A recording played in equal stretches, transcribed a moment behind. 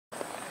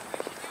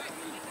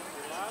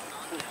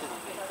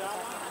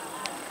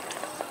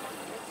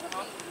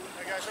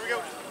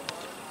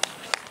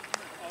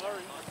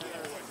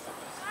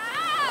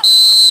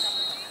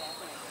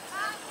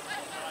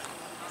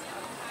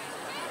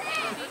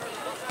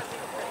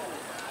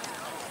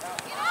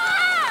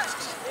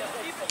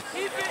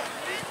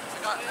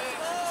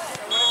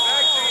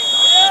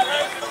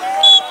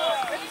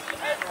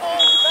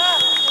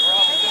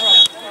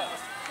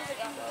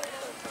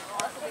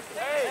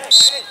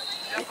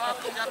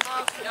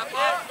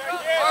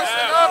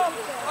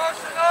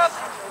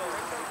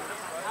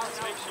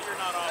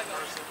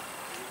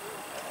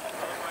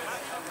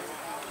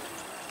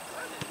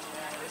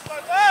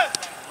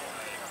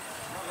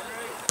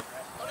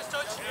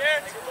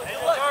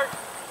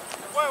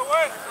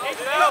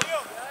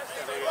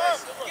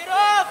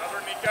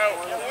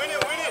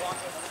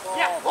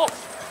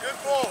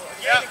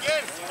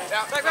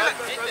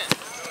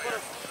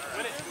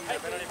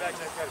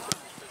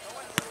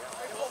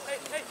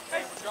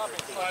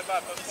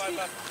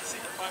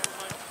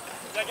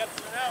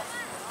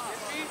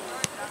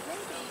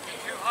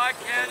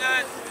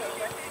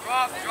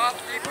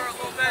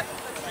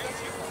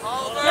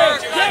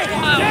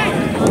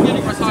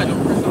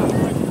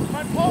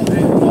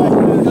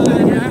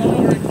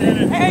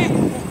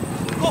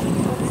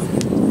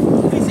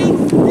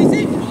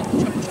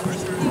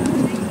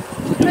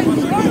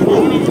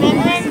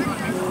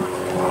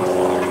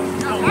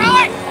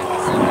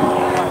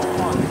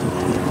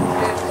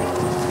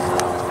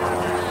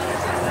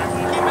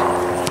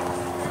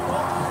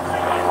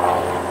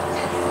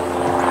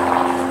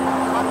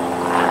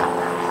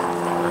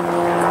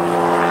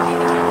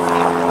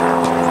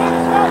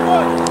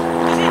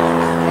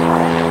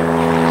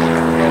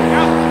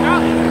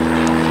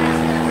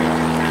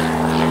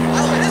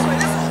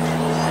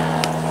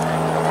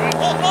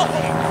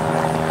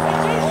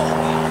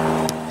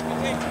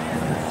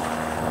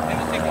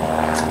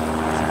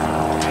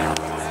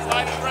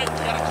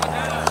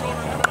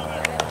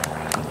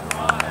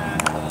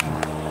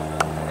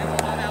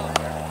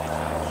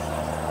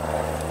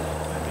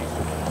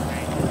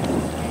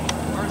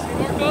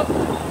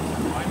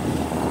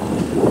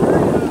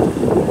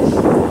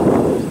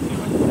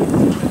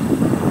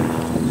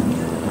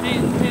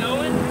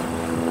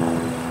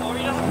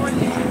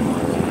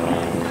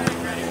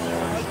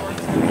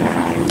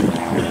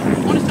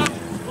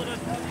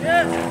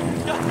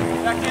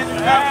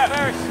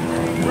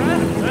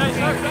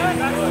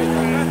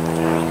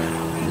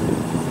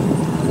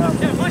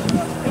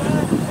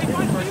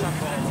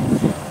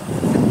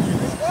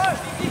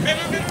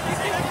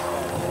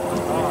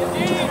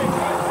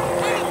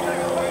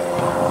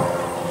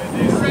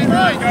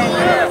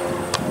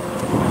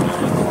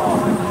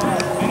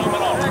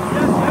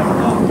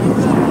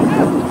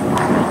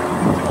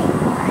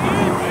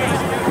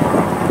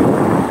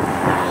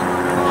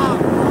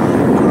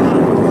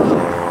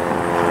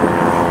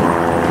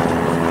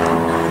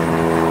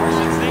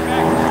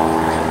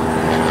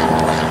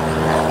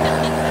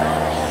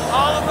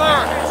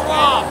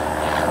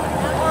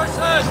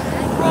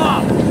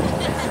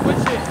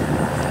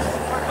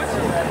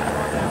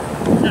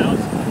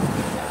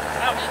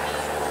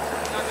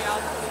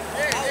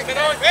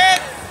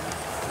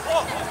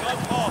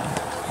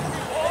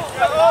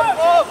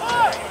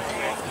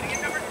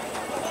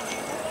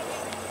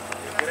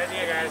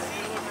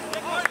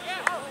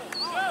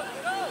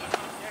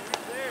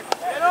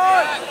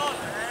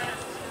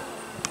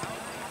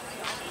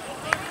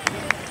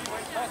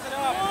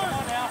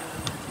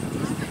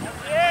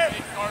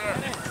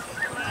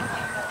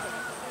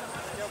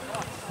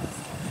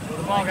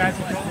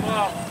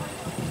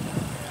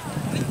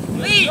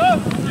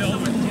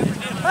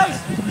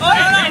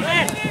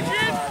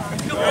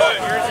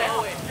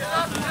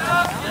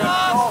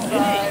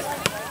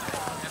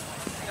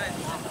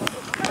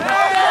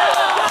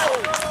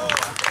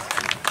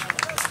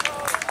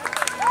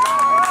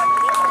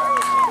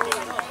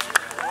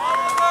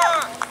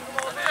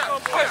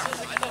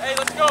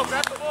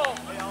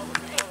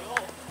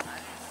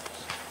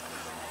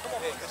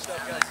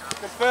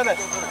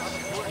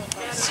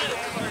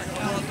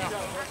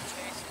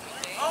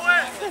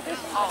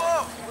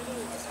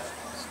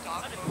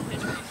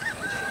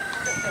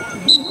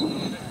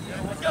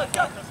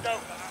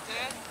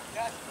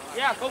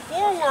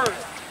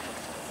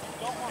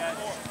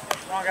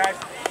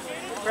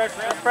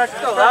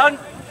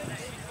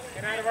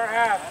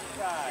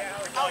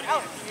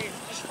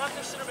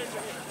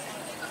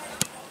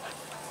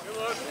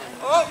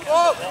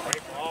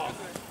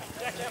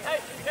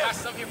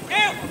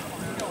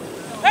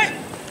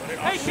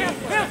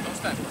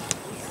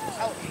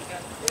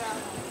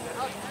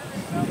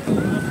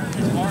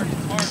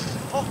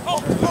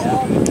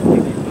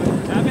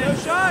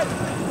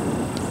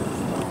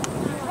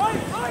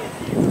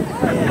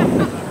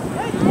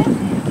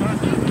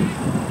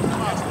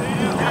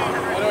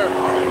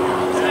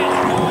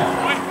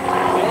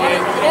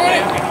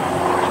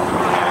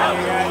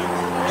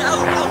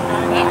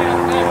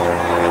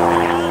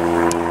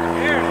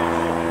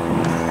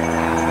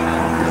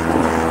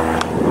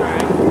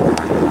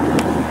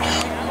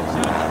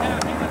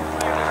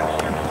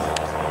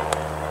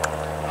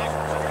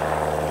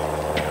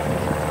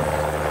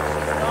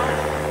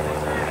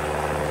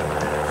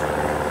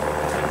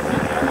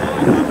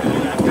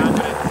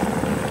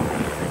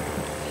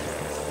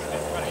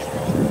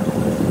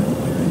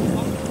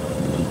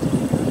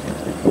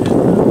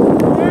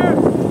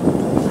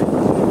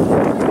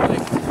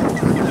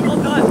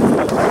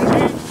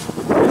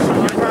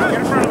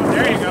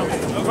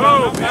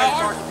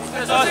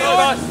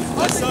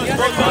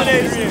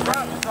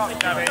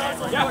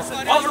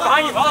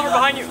behind you. Oliver,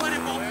 behind you.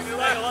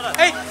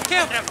 Hey,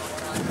 Cam.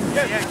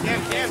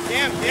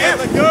 Cam,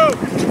 let go.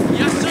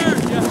 Yes, sir.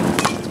 Yeah.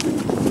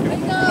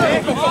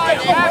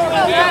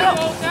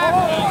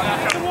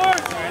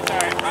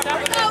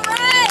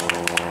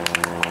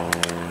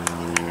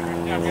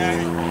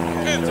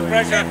 Put some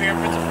pressure up here.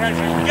 Put some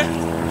pressure.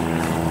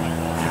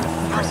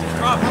 Carson,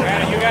 drop. You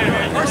got it,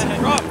 man. Carson,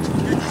 drop.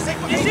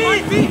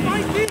 Feet.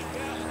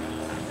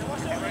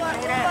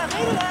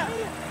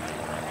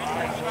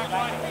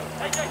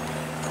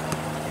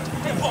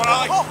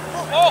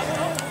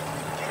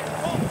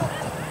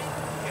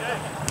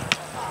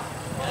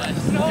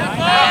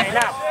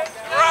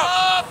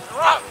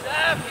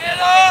 Get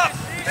up!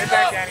 Stay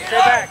back, Danny. Stay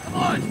back. Come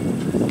on.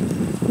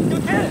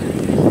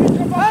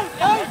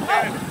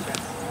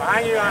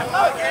 Behind you, on.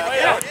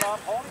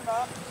 Hold him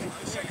up.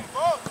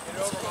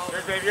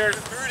 Yours, babe, yours. Do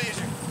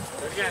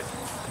it again.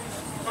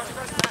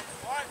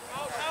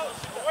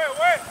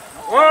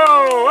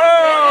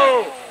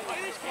 Whoa!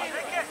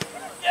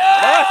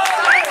 Yeah!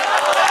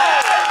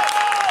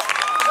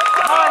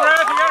 Come on,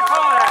 Rev, you gotta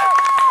call that.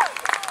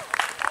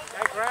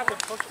 Hey, grab him,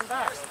 push him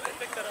back.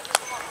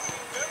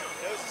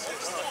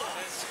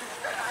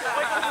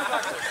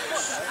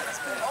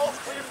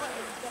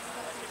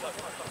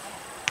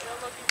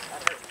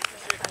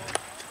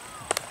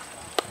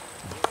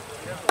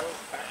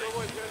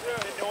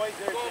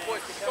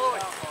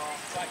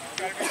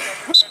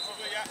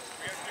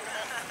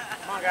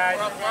 Come on, guys.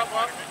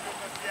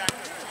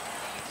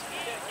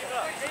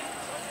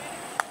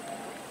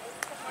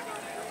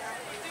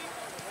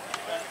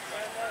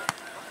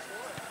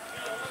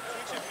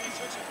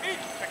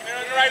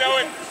 Right,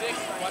 Owen.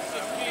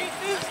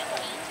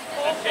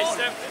 Okay,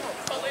 step.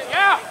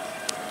 Yeah.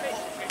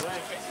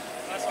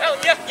 Hell,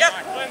 yeah. Yep. Yeah.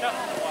 Come on.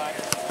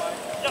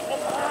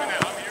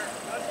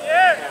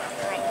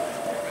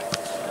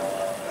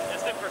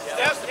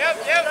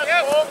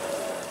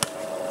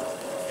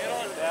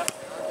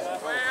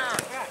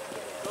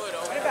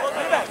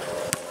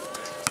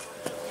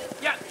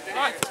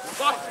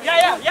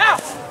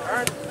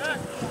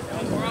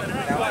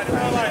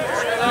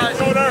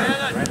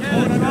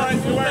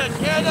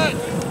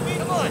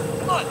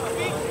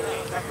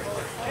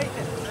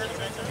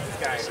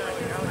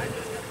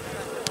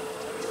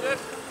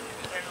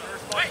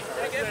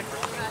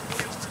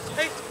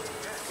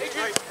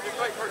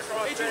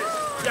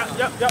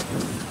 Yep.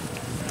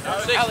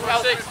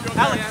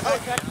 Alex.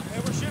 Hey,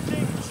 we're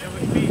shifting.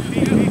 Feet.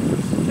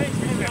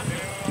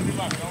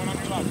 Going on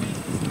your left.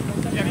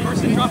 Yeah,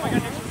 Carson, drop. I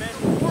got next man.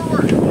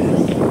 Forward.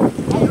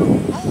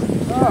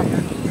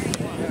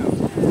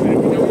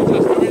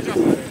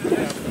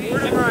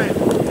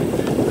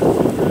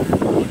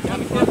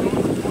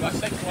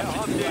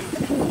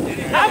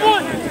 That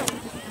one!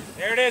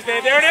 There it is,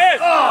 babe. There it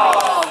is!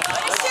 Oh!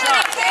 Nice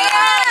shot,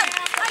 Cam!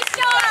 Nice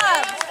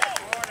job!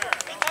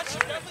 That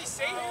should definitely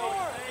save you.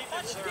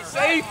 That should be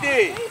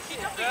Safety!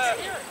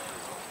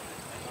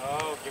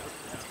 Oh, give it.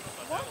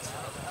 What?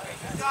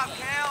 Good job,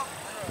 Cam.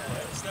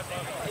 Step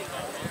up.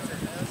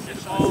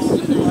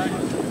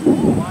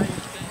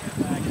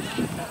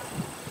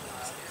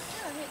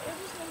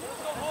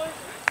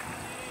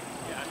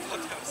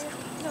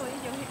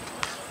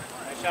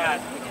 Nice shot.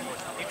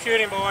 Keep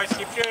shooting, boys.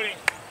 Keep shooting.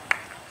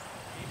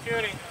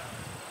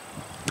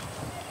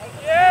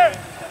 Yeah!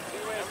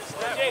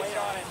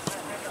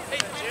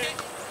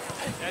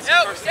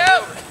 Help!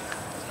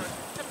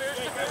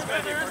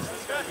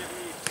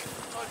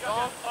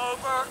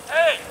 Over.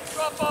 Hey!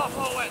 Drop off,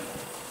 Owen!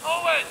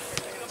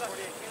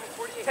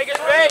 Take it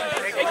straight!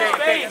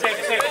 Take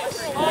it.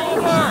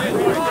 Over!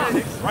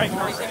 Right,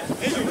 Carson.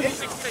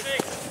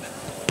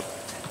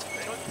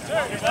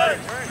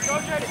 Go,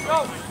 Jay, go!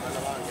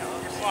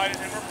 You're sliding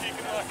and we're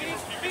peeking left.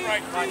 We're peeking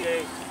right. Come on,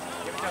 Dave.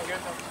 Give it to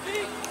him.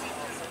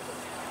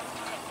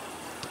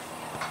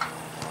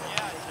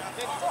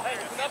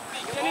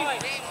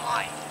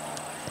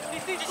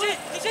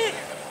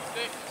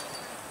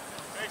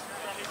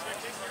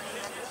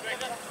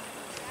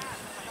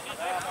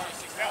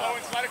 Now,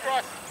 Owen, slide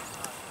across.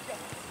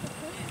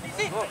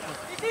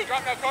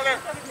 Drop that corner.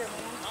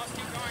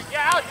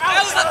 Yeah, out.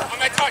 On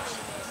that touch.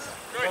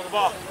 Good. Throw the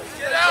ball.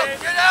 Get out!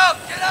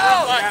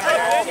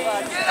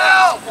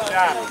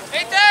 Yeah.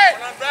 Hey, Dave!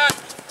 Run back.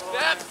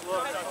 Step!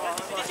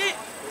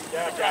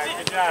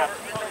 Good job.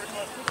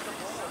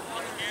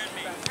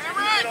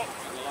 Cameron!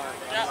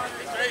 Yeah,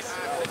 Trace.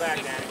 Go back,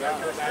 Danny. Go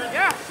back.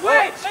 Yeah!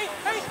 Wait!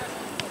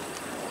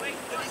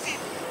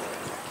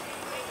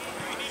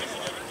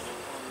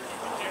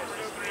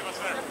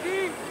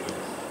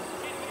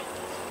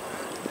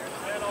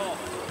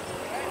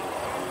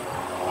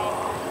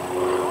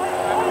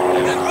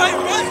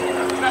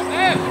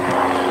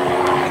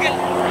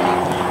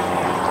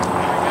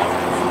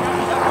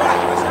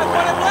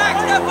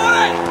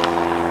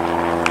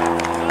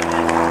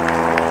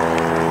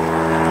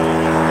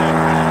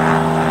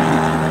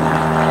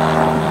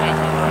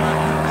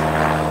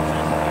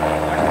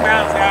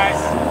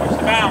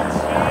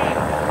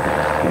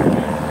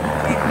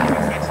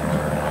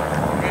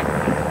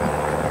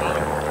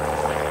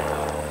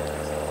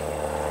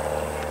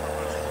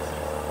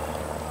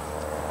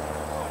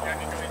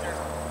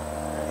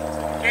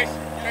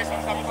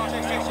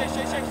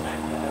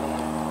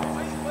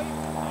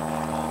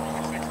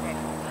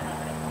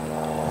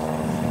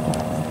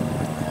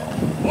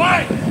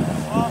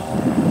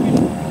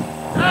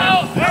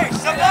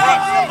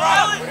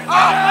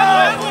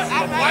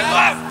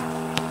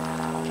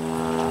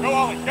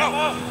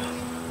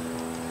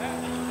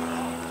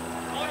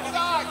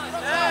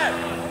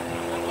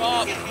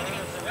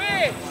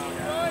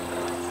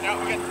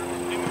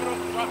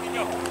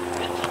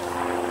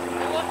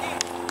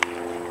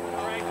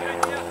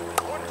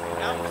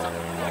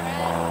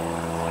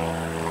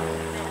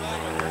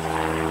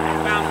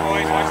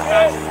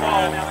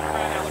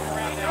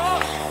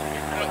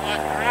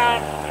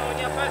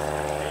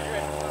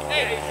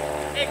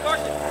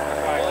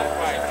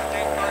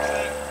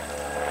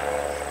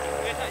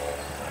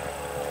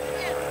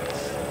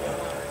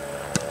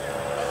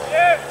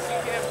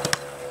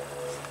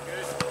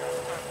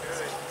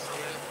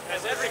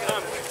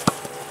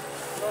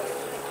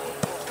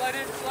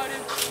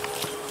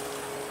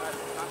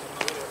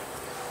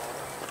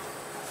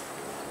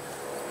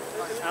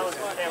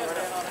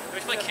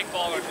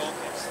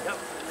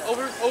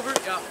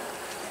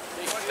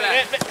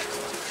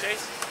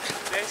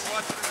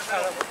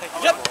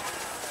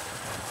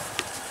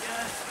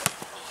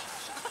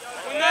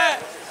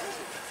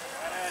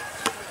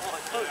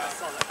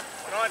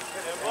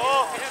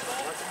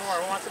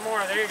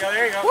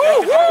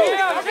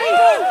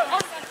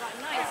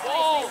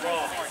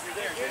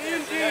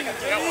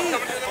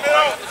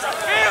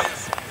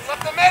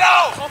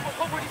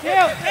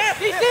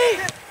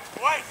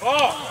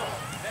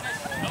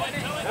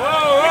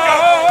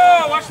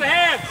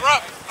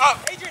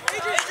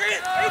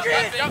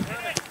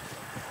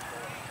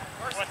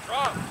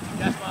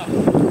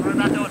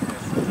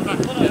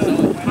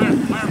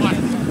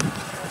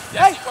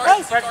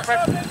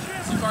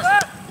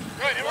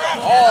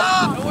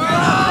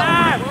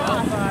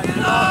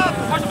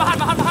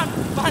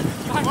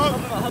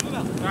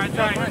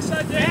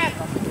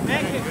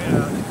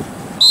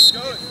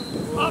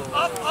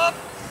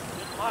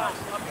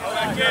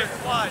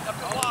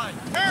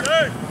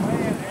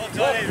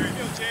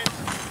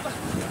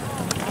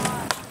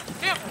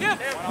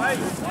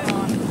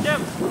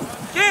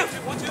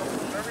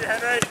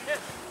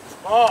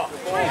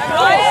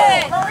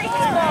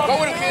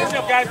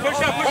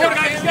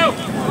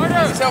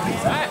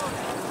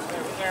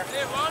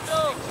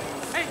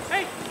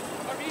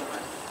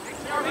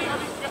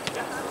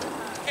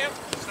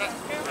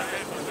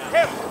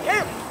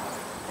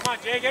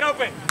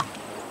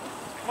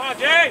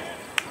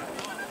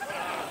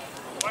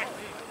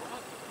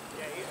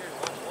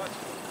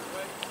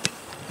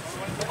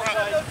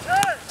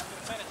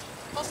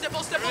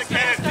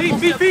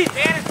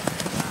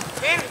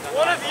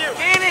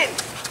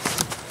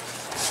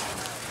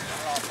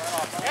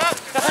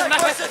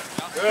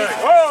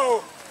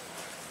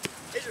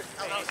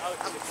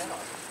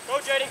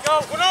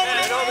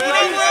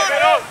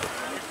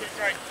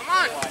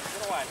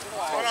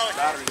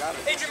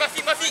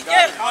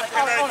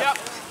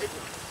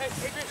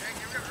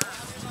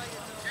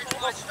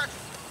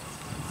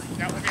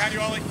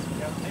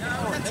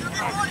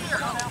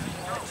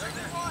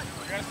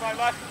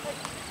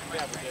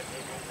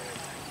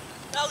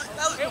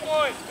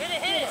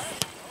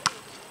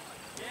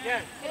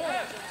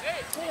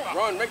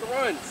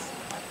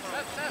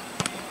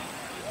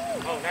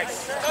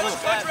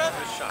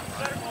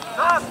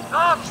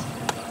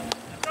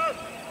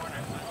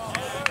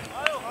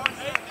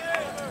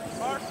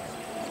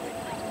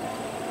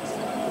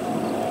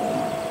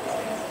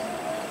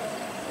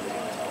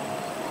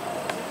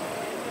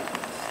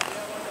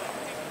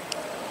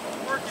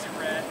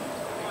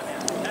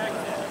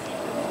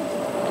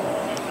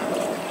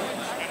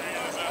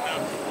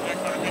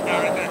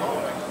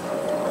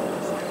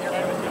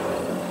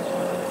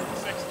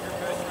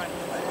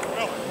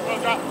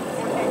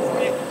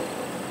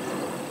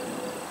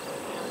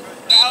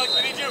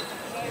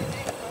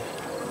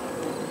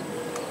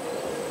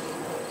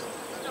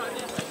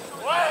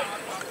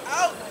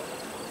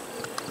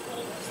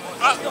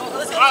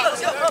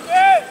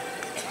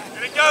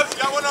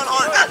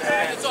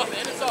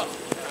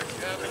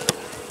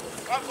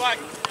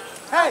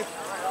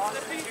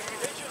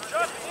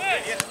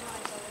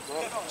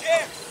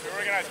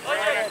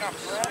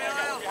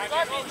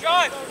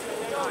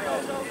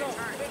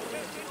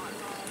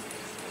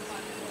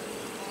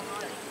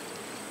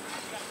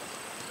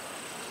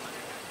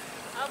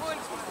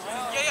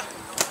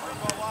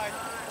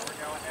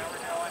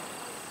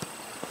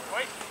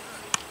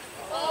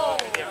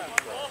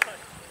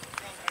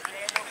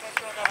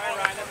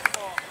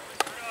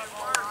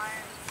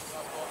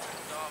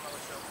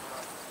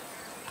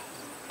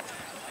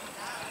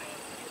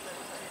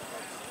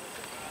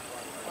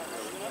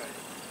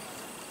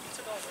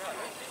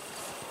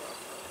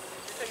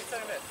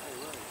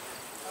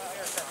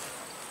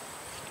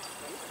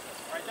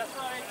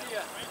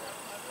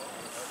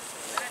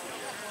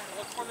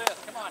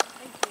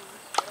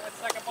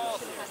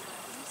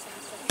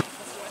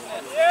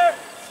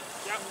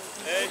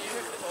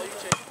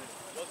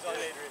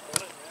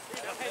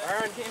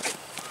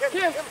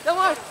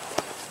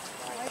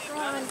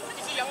 Yeah,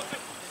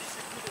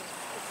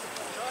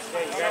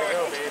 you gotta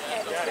go, babe.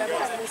 You gotta go.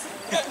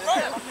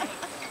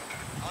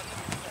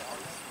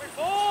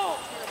 Woo!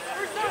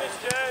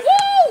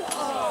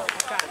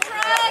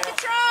 Good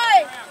try!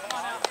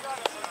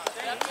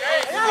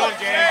 Good one,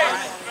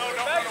 James.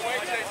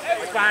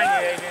 We're behind you,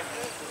 Adrian.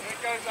 Here it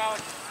goes,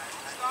 Alex.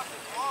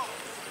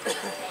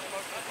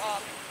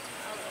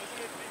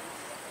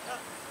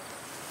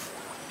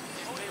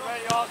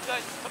 Ready, all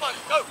set. Come on,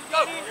 go, go!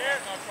 Here.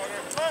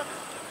 Come on.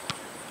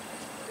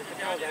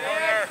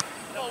 There.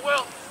 Come on,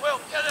 Will,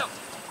 get him!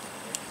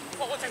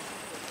 Come on, 1, 2.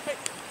 Hey.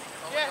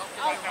 Yeah,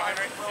 Alex.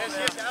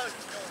 Yes, Alex.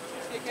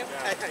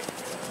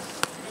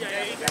 Yeah.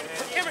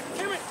 Cameron.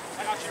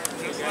 I got you.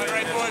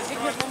 Right, boys.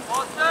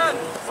 All set.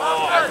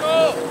 All set. Go!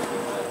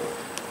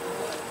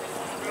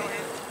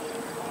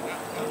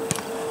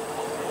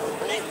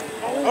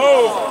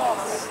 Oh!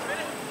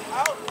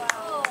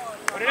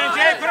 Put it in,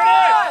 Jay, put it in!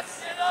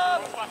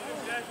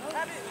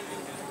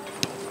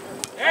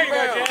 There you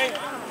go, Jay.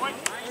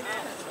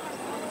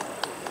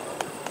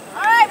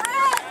 All right,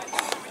 Red!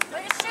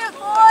 Way to shoot,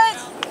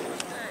 boys!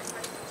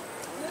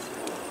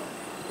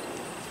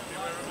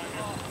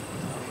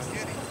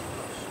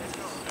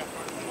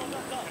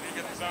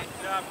 Good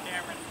job,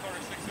 Cameron.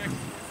 Quarter 6-6.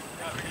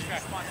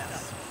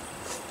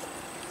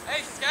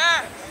 Hey, Sky!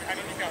 How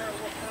did you go?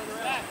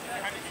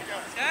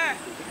 Sky!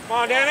 Come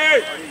on,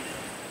 Danny!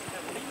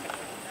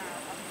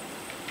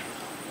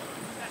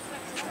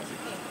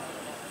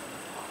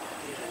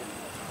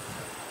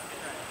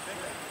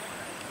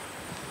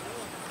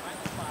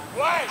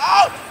 Play!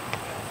 Out!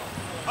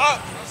 Up!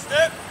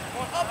 Step!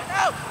 Up and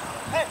out!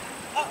 Hey!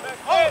 Up!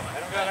 Hey!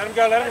 Let him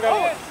go. There's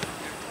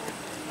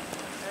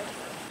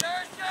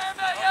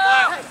Jeremy!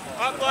 Yeah!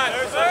 Up, left.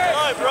 There's the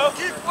line, bro.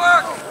 Keep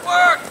work!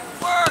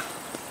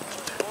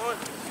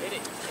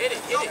 Hit it!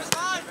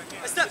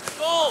 A step!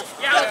 Goal!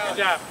 Yeah. Good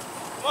job.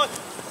 Come on!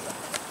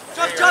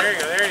 There you go.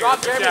 Drop,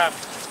 Good Jeremy. job.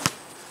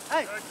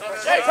 Hey!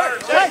 Jay!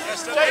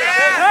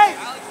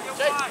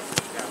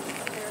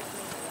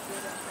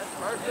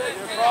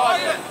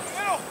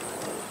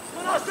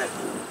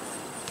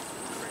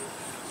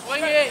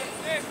 Swing it!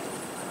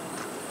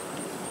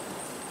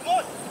 Come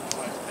on!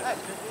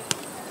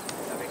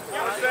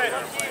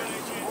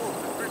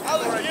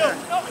 Alex, yield!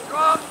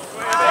 Drop!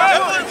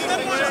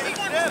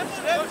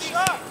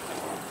 Step!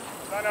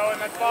 No,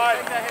 and that's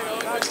fine.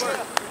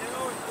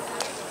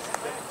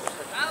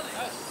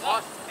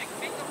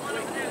 Make the one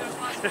over there, that's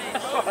my name.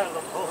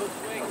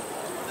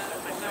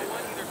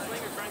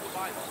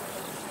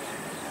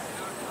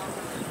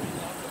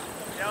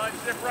 Yeah, let's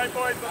zip right,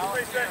 boys. Let's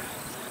reset.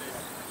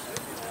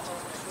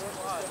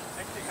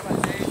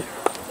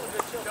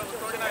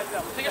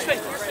 Take a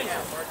space.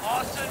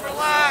 Austin,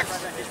 relax.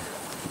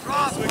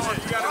 Drop. You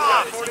gotta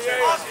Drop. drop 48.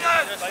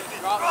 Austin,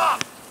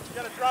 drop. You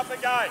gotta drop the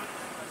guy.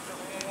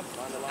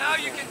 Now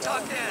you can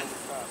tuck in.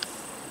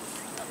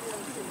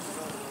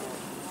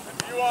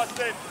 You,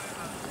 Austin.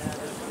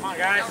 Come on,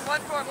 guys. Now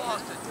run for him,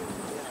 Austin.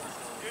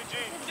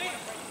 Eugene.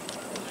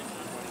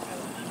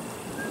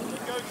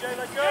 Let's go, Jay.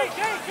 Let's go.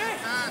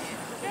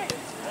 Jay.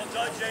 Well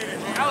done, Jaden.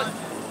 Alex.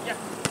 Yeah.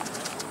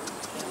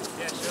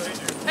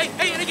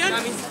 Hey, and again.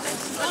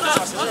 Hold up.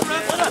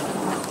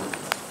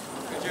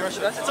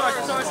 That's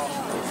ours.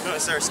 No,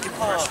 sir, skip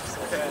first.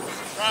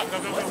 Drop, go.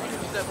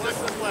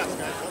 Left,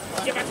 guys.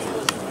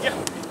 Yeah.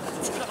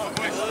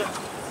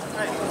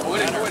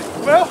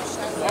 Well,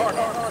 Hard.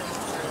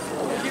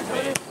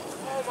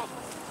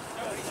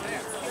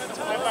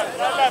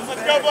 Left.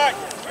 Let's go, Black.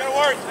 You gotta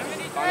work.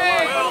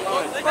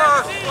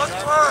 Look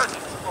first.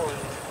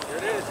 Here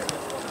it is.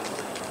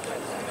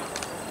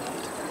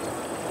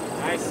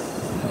 Nice.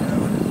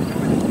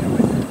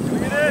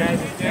 Look at it.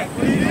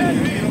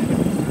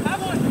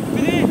 Have one.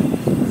 Get in.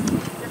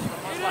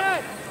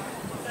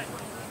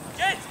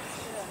 Get.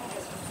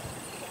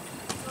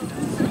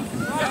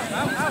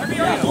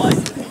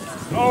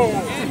 Oh.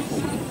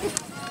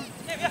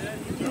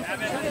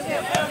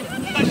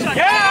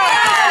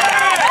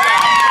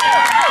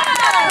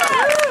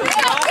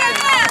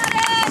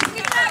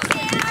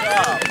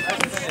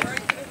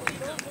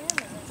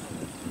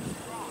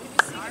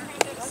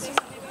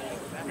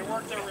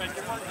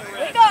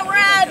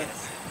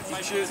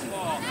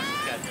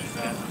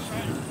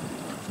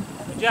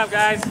 Good job,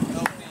 guys.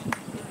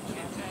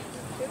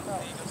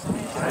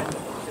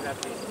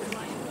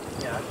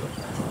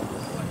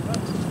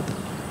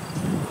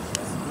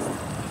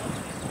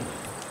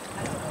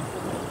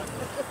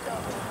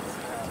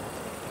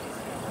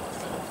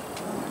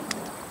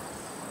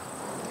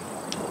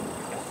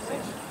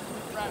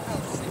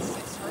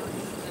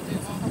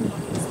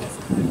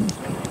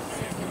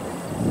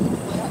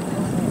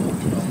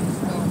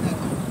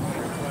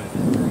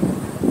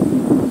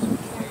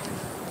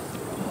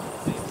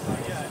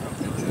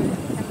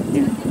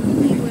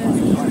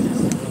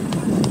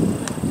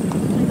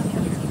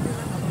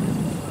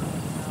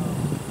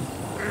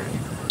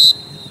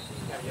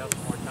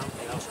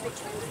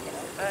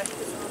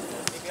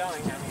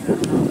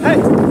 hey,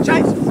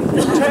 chase.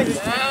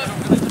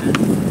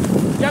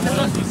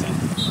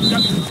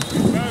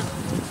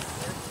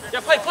 Yeah,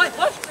 play.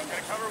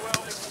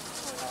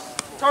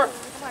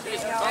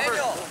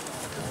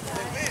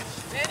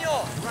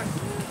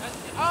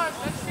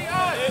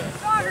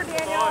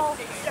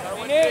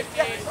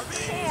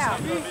 out.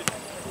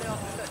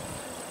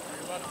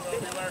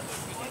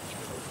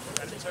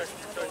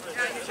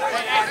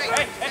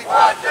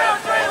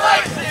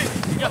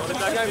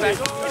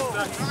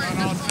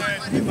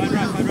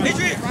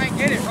 Adrian! Ryan,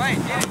 get it,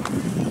 Ryan, get it.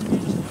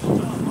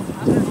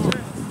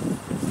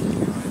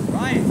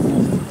 Ryan.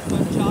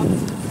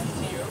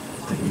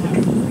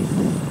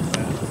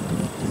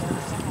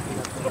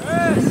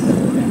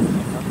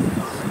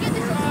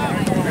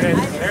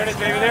 There it is,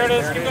 baby, there it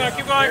is. Keep going,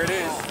 keep going. There it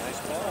is. Nice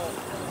ball.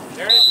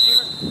 There it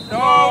is.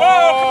 Oh,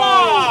 whoa, come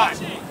on!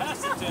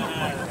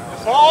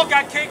 The ball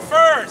got kicked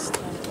first.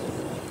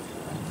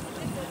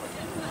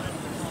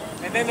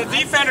 And then the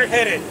defender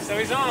hit it, so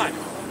he's on.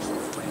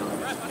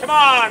 Come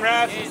on,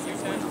 ref.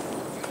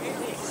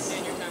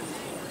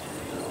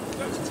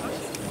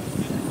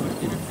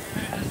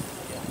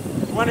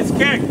 When it's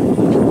kicked.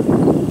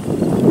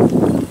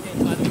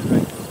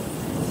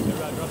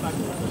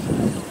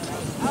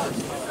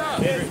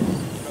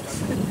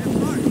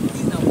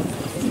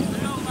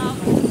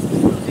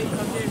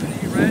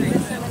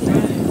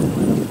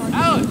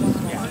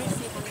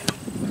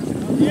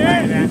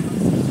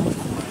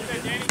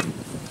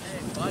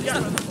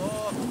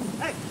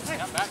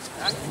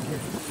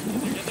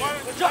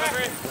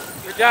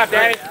 Good job,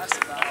 Danny.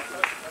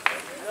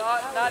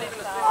 Not even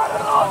a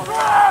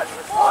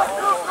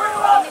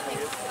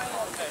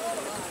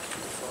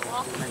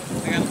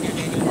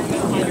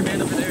your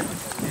man over there.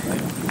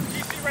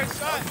 DC right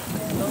side.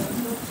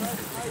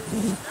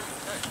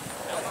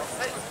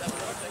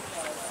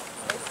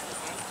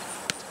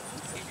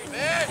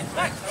 Man!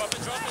 Drop it.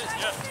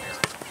 Yeah.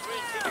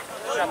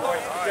 Good job,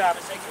 boys. Good job.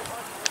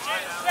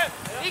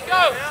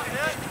 Nico!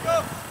 Nico!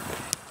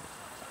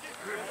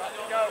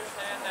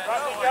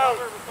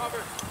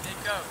 Recover.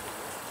 Nico.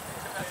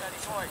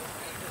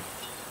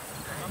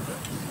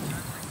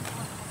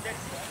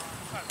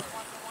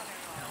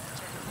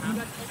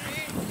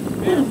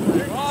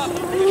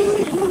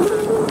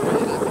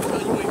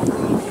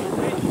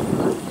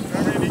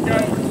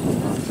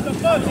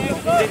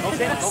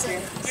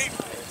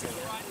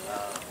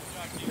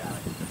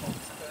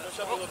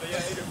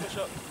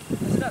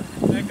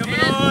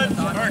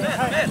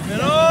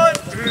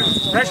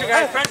 Pressure,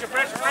 guys. Pressure.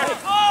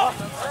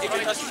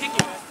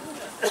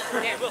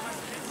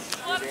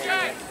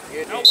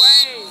 No way.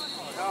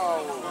 No.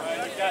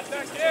 You got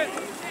this, kid.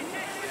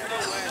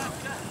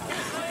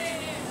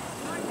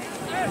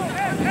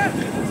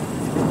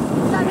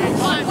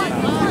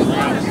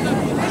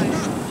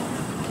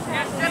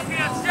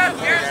 Step.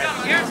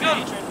 Here's go.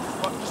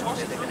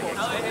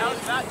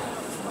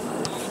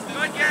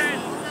 Good, Garrett.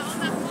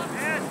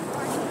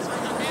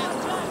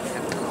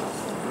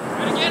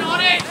 Good again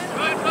on it.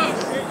 Good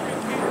post.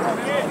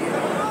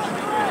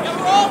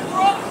 Roll.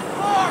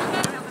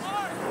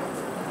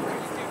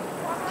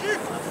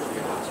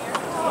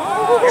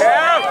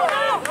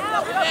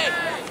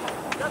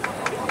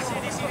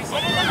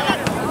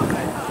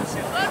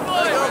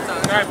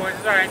 All right, boys.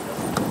 It's all right.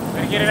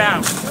 Gotta get it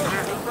out. Good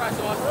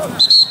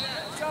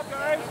job,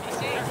 guys.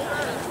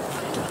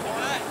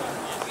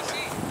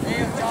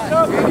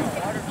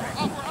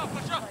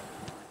 Push up.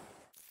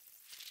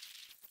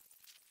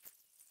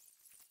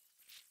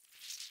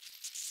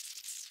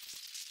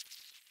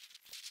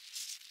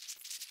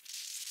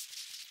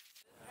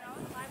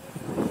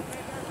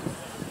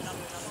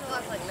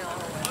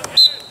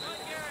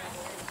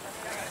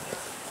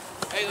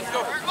 Hey, let's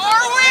go. Where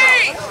are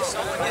we?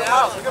 Get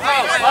out. Look at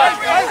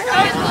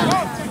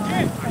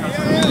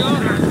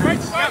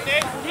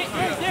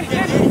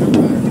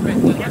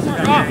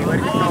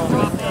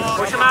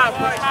Push him out.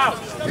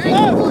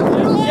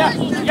 Yeah.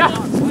 Good job.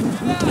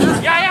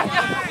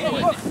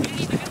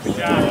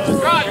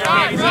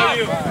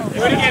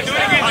 Do it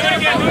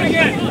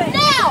again.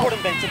 Now!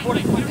 Support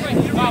him. Good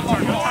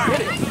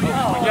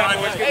job,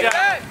 boys. Good job.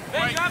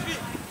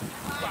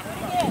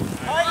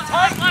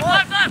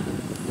 Left.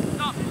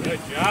 Good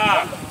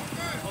job.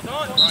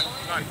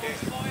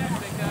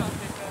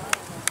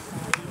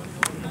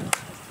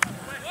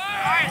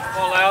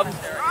 Ball loud.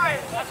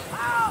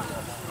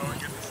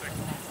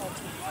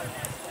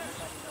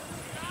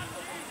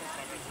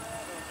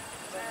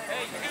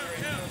 Hey, two.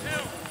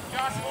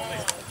 Josh, hold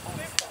it.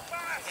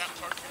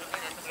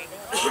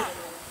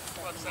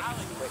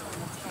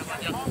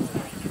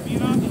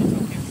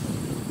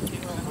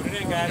 Put it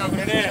in, guys. Put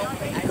it in. I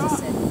just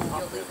said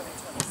you'll leave them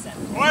at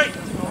 27. Wait.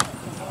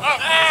 Up.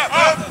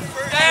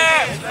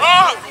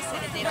 I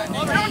said if they don't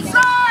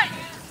play,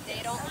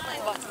 they don't play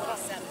about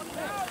 27.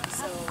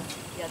 So,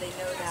 yeah, they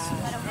know that.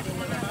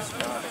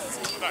 So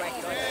you're right,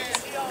 you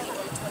don't leave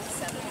them at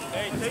 27.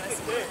 Hey, take the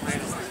kick.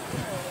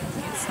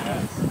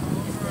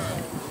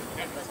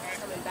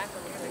 Coming back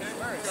on the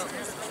 31st.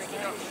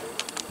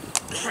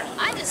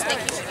 I just think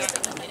you should just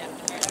have played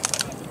after that.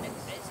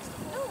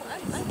 No,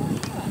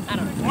 I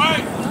don't know.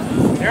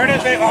 There it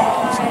is, baby. Oh.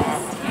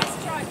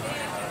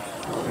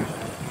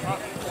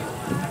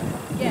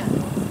 Yeah.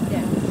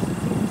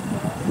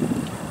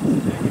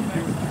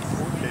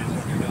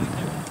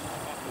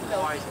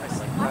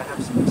 I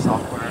have some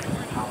software.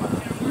 How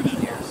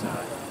years,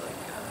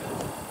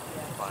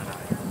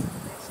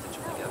 stitch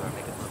them together.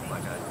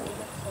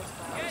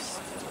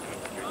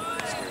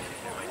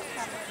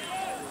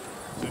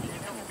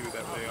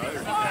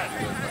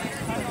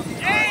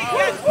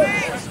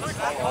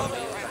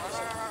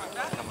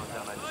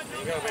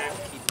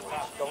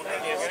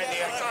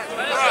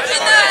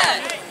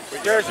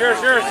 Yours. Get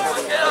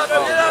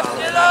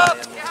up!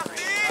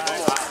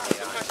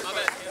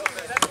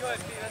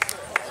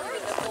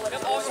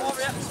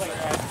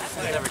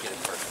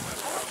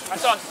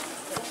 That's on.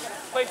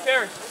 Play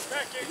fair.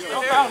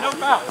 No foul.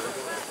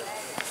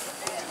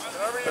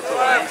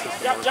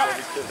 Yep.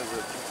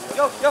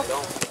 Go.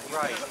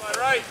 Right.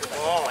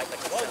 Oh.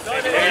 There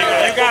you go.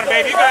 You got him,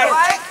 baby. You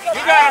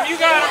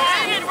got him.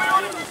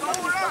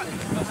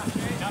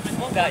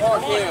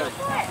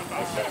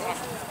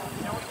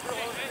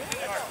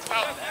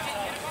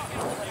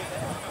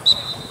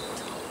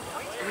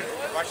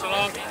 Watch the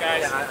long beat,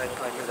 guys. Yeah, I think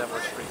that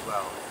works pretty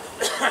well.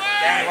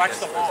 Danny, watch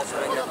the ball.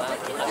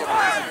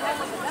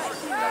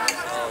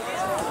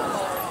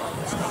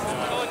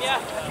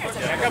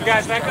 Back up,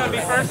 guys. Back up. Be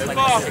first to the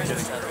ball.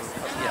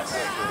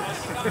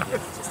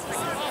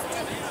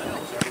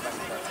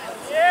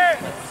 Yeah.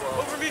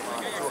 Over me.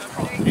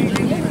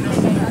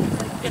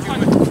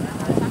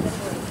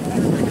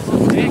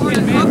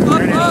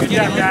 Good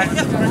job, guys.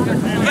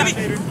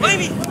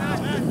 Baby.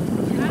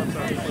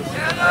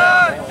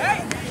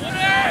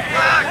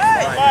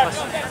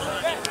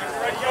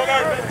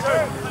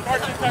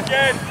 Hey.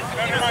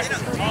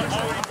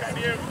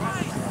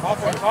 Call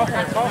for it.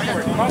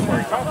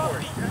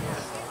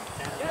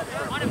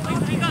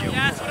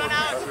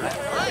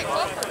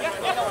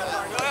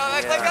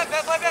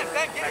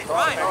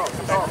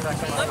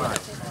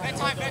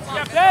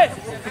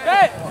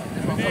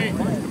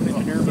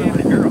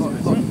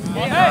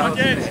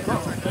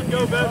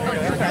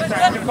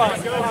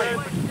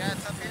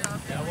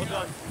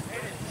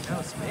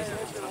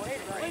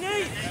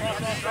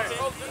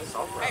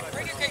 Hey,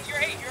 bring it, you're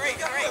eight.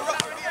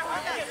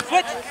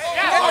 Switch.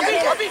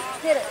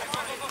 Hit it.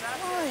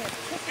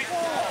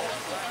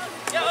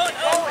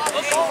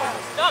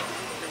 Stop.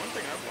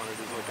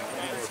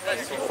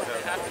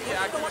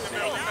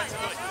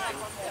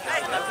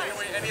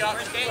 Any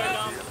options?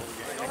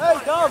 Hey,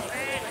 Dom.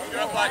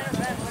 You're up, bud.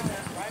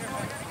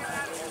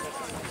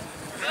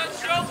 Good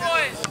show,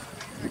 boys.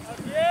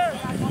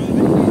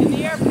 In the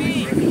air,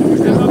 Pete.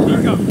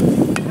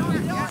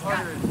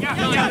 Yeah.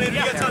 Hey,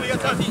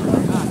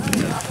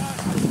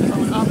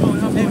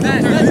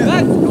 Matt.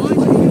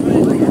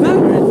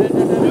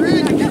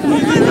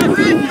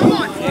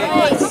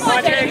 Come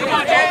on, Jay.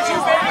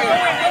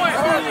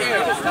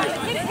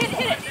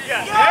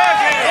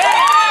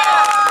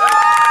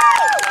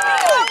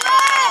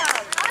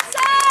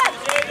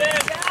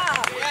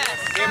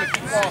 Hit it.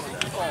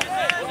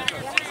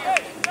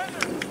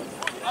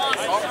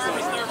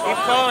 Keep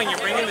calling. You're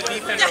bringing the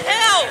defense. What the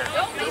hell?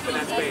 Open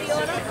that space. Come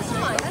on,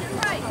 that's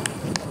right.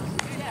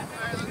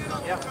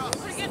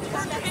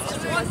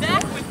 Run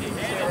back with you.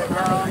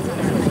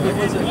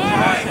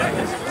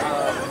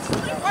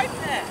 Right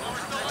there.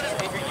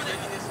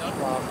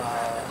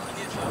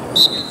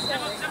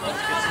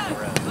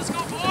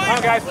 Come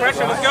on, guys.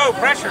 Pressure. Let's go.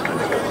 Pressure.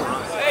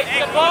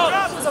 Hey, the ball.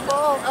 There's a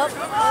ball up.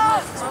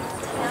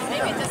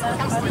 Maybe it doesn't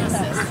count as an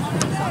assist.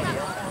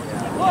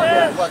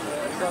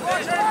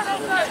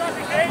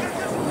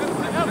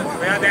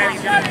 Way out, Danny.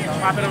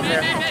 Pop it over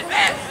there.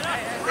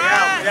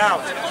 Get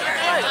out.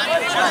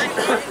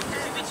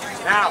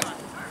 Now.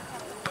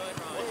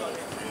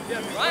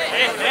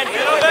 Hey,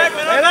 middle back.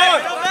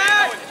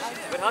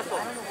 Good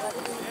hustle.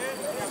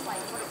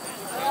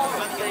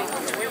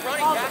 We're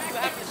running back. You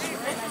have to shoot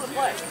into the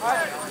play.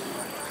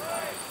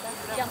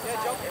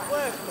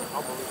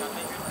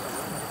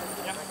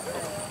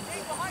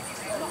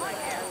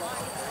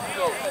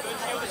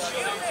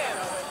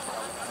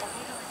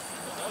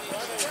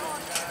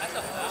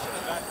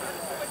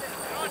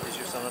 Is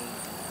your son on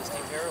this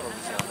team here, or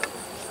is he on the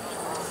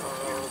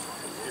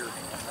here?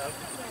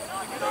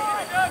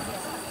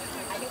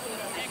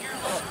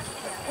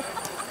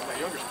 My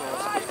youngest son is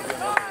supposed to be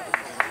on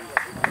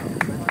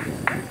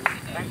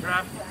Thanks,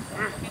 Rob.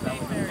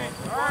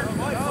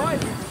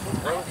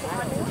 Go.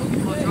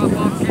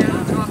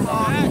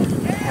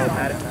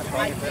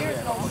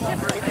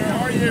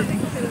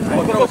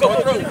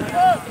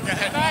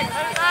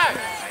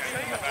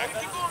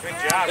 Good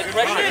job. Good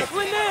run.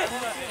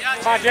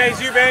 Come on, Jay.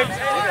 It's you, babe. There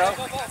you go.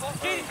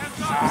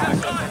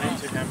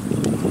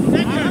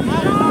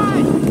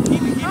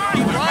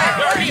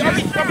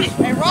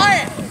 Hey,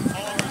 Ryan.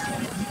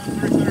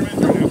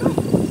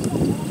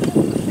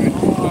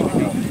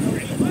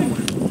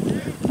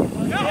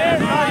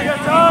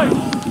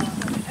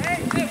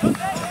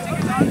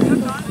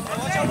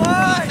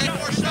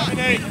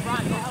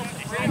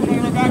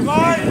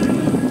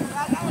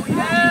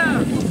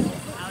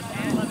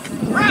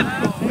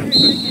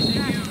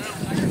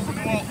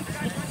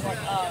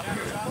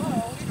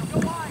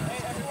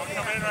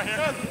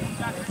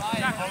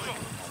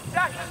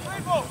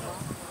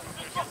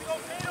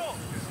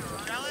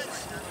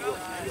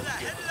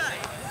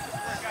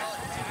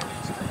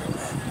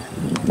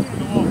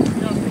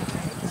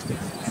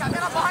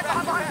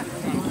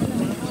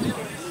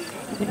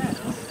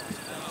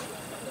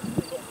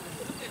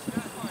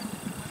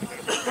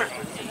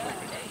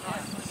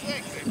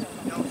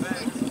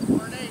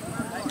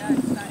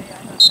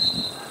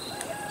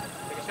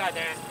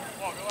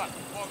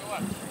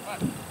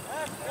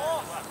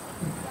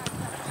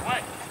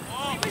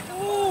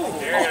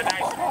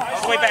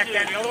 back,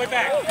 Danny, all the way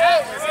back.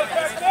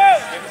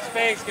 Give him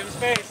space, give him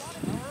space.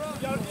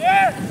 Get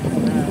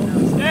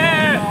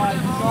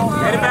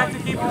it back to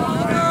keep him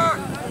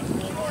on.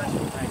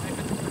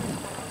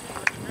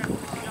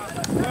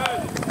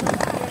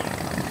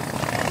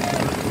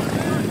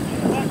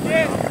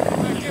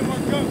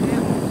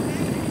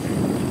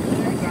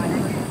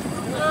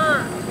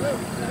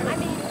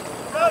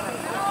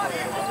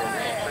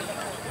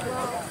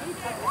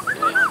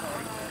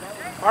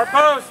 Our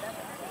post.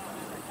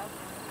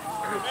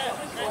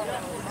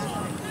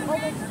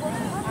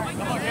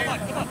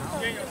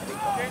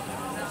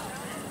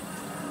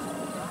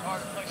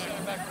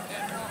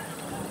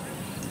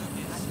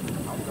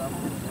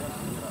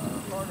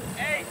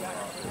 Hey,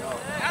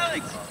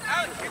 Alex,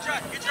 good try.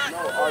 No,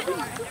 RB.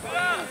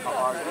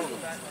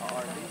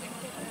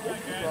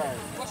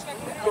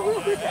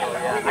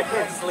 I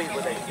can't sleep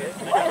with that kid.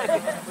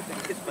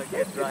 It's my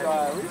kid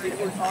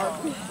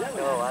driving.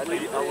 No, I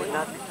would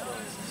not be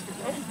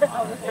Get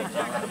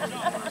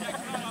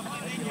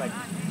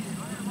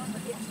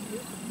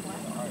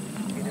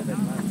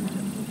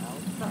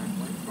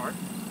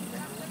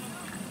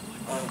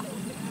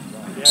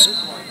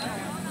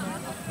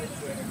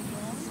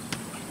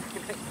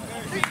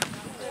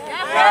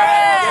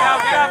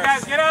out,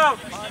 guys, get out!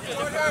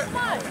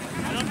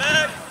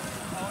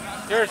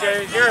 Yours,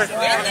 Jerry, yours. Go,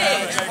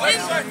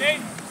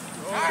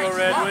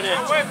 Red, win it.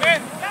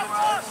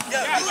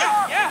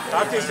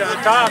 Talk to you on the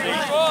top.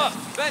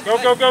 Go.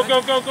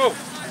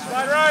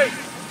 Slide right.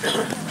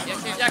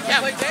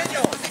 Play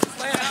Daniel.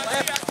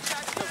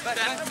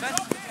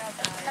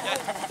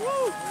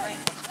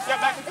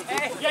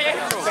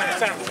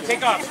 Center.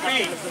 Take off,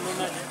 speed.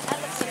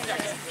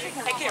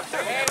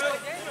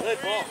 good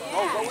ball.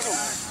 Go with him.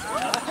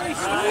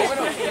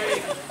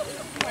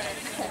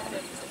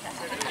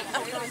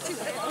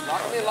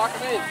 Lock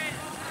him in.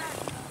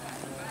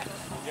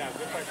 Yeah,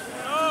 good fight.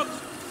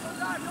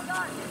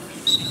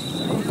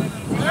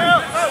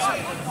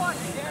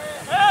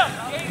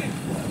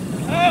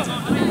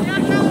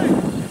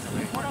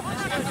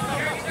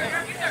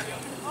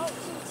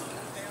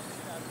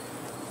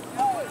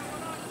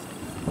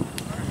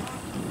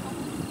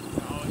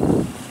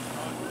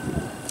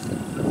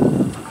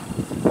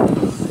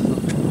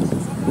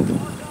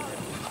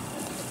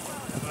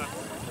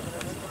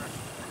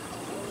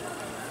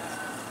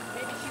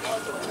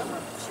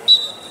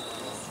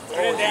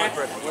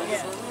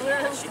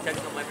 She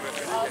texted on my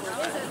birthday. August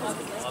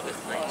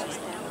 19th.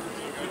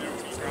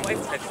 Her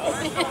wife texted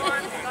me.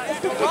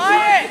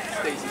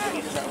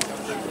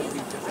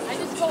 I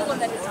just told him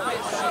that it's my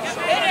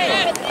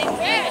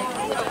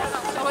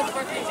So his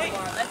birthday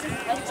tomorrow.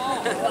 That's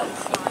all.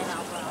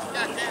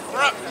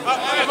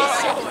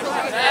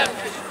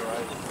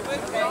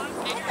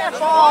 Take that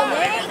ball,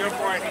 man. Go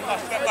for it.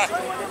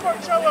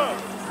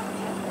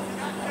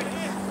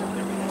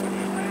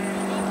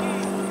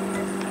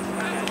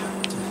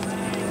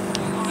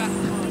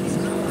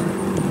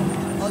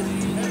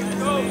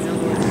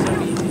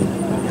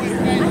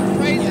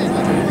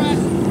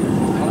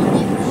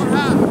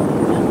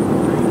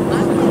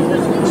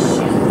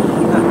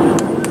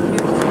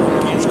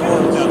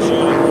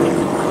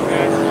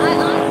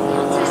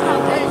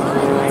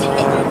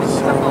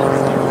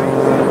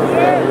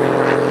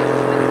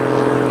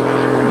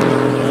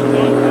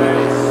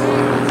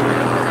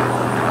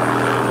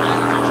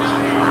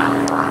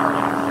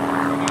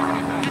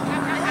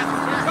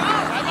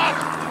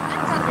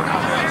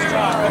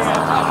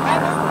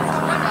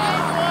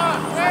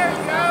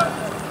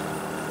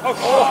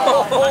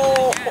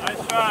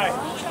 Nice try.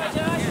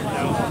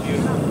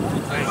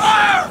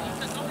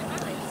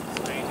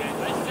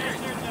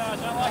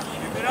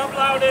 Keep it up,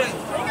 Loudoun.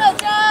 Here you go,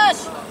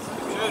 Josh.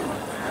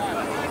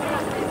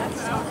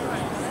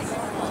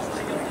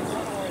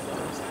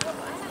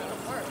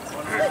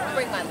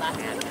 Bring my left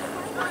hand.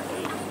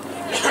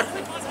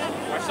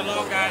 Watch the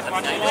low, guys.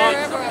 Watch the low.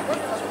 Wherever I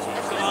work,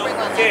 bring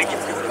my Kick.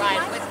 left hand.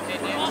 Ride with me.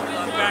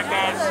 Get back,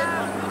 guys.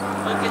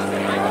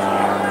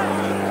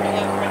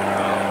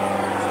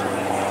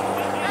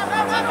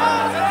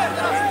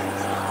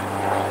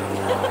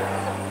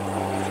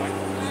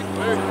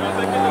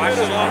 Watch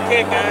the long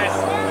kick, guys.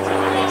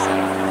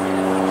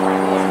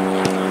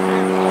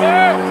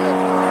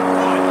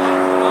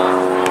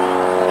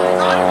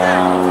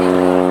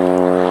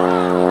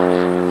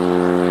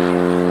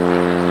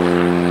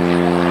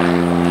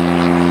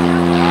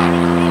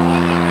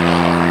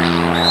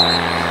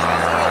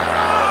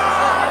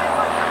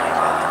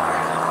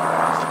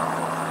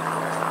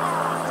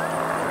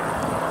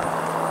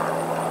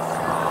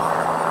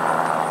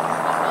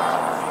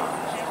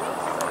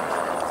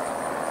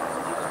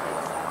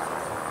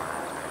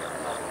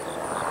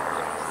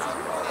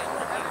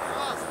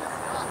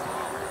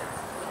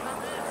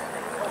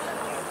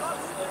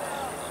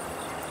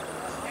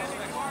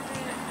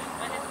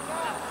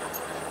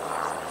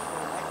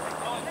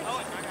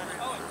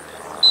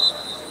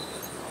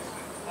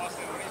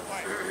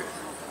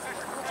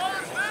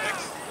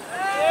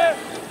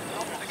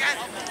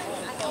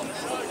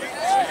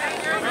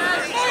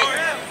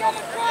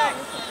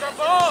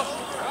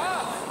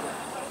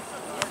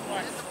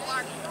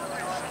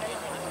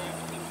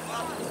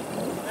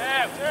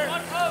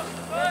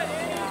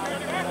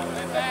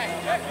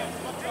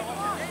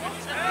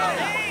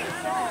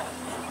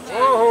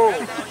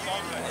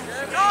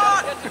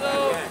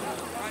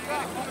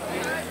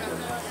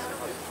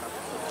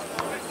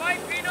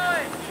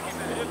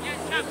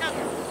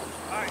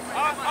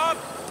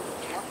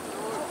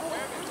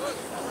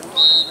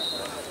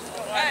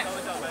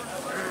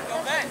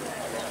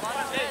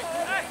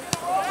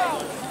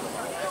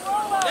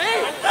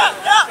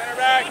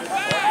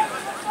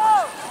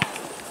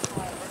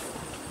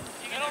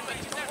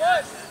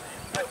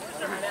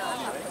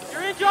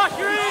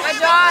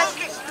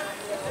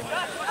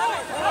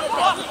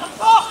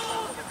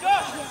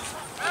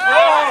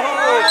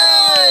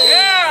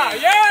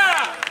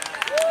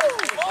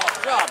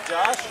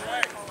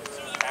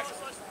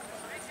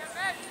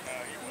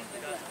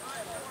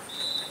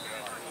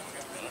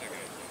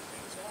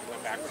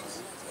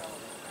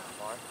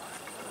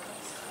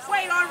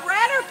 on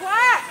red or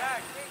black?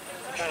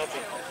 Penalty.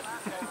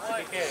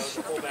 PK, it was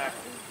a fullback.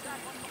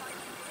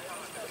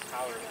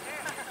 Power.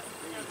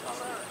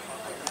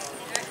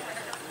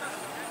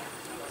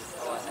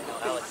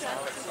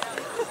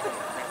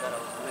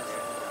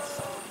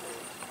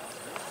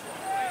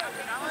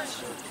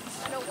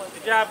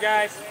 Good job,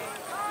 guys.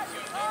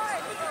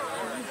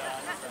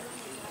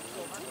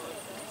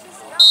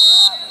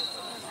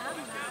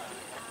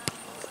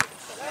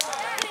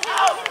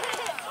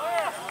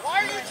 Why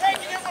are you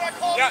taking it when I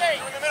call it? In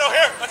the middle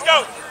here. Let's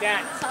go.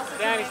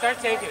 Danny, start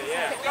taking it,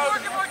 yeah. Go.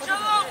 And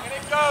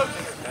it goes.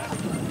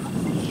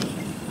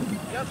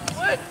 Yep.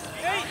 Split.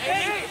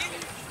 Hey.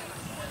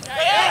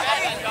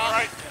 All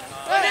right.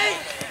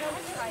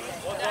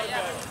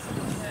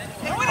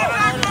 Win it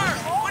back, Mark.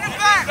 Win it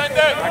back.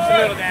 Watch the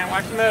middle, Dan.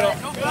 Watch the middle.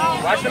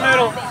 Watch the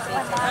middle.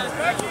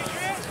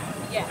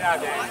 Good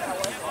job, Dan.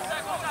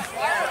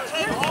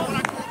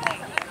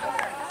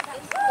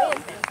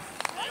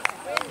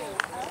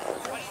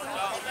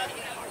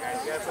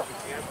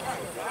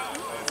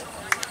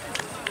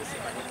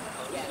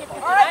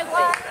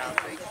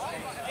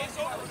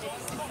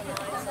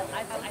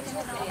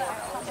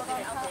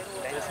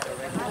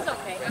 It's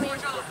okay. I mean, I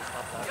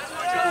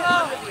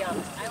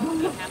won't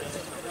be happy.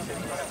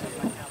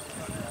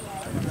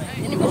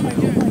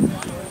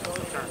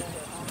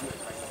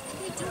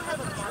 We do have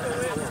a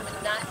balance,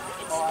 but not,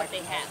 it's what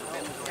they have.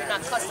 They're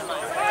not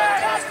customized. It's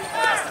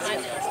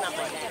not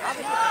like that.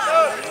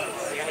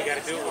 Yeah, you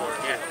gotta do it.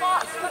 Yeah.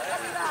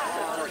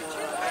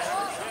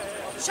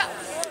 Shuttles. I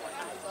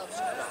love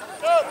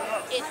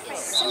shuttles. It is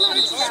similar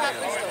to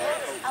shuttles, though.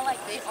 I like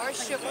they are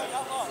sugar, but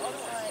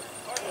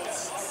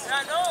it's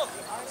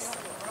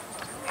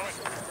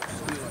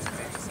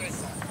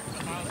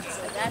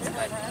so that's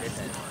what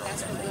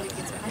really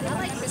gets me. And I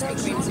like Krispy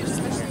Kremes too,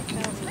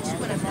 especially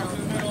when I found out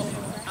the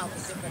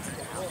difference in the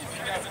milk.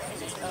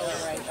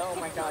 Oh right. Oh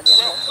my God.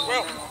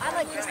 Yeah. I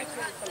like Krispy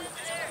Kreme from the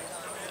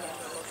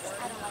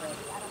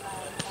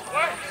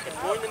It's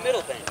more in the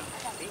middle then.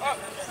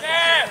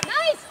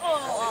 nice!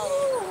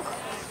 Oh!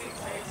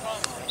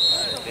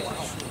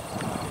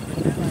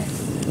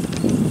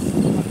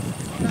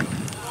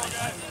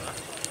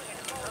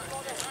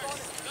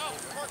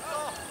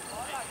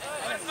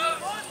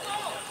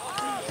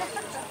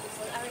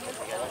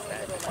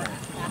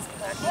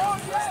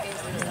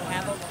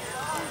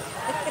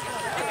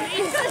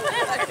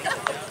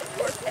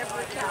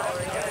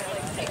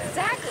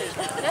 Exactly.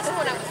 That's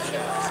what I was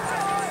doing.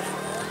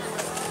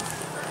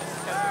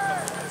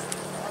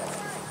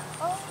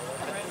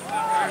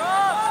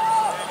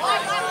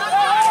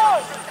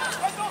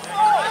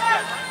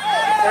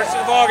 First to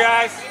the ball,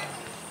 guys.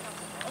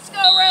 Let's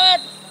go,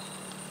 Red.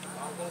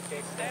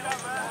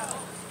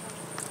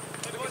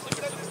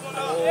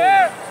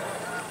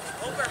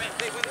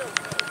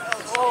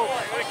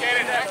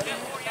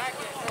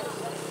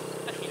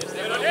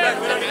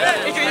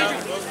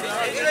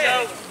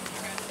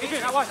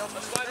 Adrian, I watch.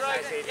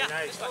 Nice, Adrian,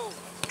 nice.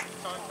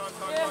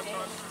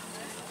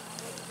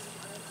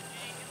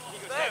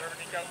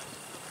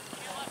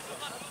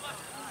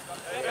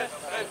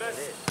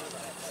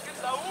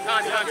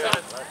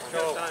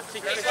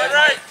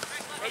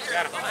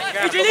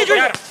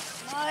 Adrian!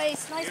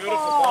 Nice Beautiful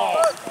ball.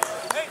 ball.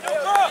 Hey, no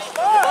cross.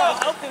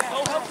 Help him.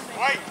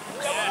 Right.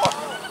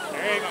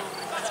 There you go.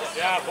 Good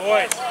job,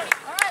 boys. All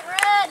right,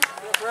 Red.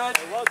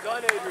 Well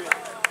done, Adrian.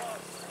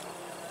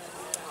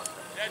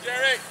 Yeah,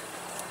 Jerry.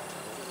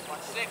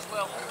 6,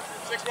 Will.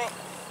 6, Will.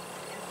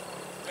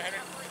 Henry.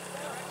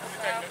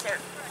 The third.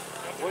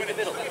 We're in the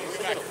middle. We're in the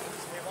middle.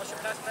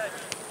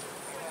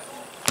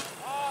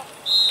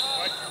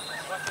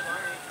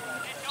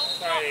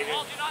 Sorry,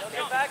 Adrian.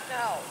 Get back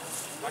now.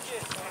 Watch the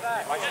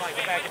line.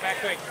 Get back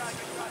quick.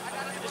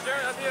 Just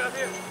turn up here.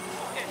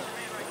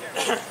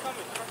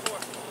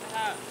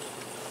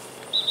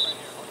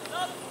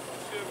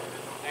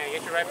 Man,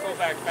 get your right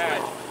fullback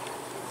badge.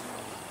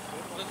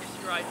 Lucas,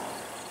 you're right.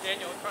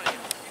 Daniel, in front of you.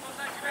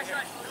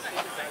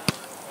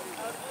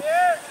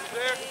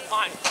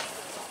 Fine.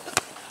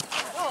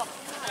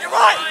 You're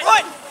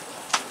right.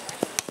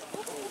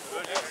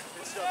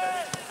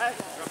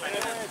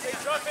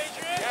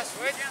 Yes,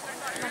 wait.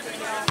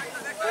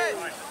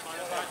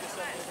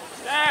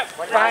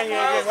 Watch behind you,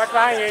 Adrian. Watch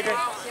behind you, Adrian.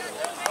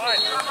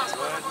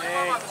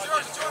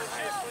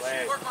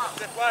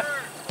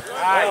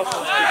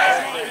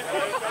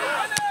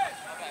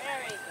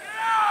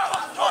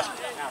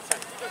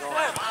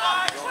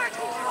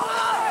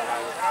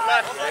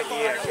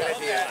 Good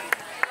idea.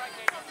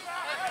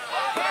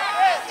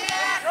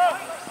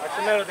 Watch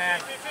the middle, Dan.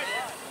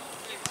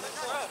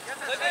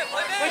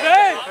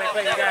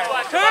 Play, you got it.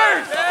 Turn!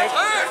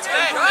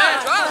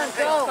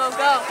 Go.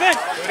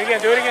 Do it again.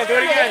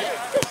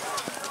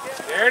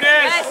 There it is.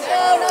 Nice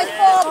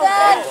ball,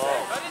 Ben.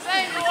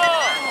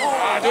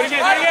 Do it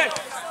again.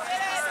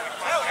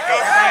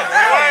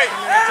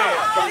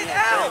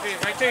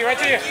 Right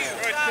to you.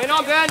 Man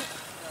on, Ben.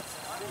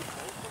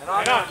 Man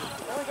on. There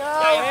we go.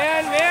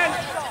 Man.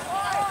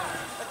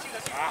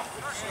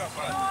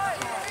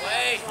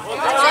 Hey, did it.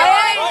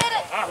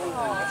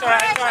 That's all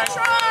right.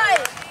 Try.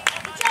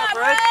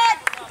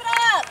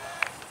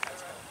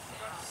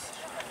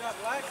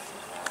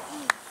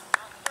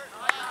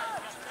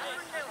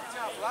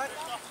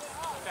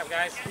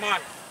 Come on.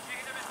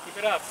 Keep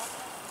it up.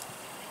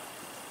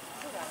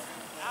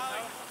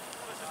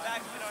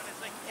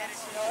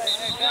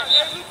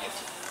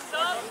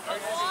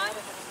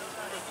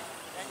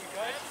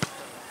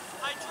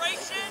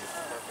 Hydration.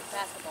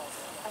 Basketball.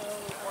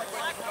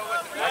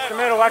 Watch the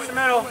middle, watch the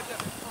middle.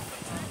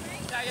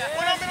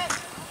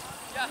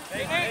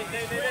 Hey,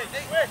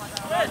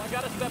 you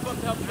gotta step up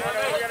to help. You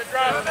gotta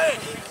drive.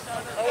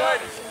 All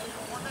right.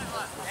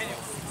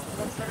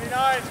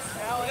 79.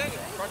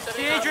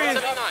 See Adrian.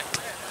 79.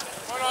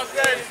 Come on,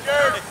 stage.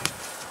 Good.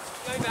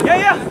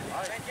 Yeah.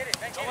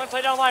 Don't let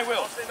play down line,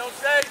 Will. No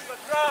stage.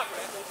 Let's drop.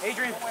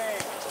 Adrian.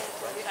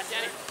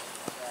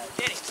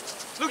 Danny.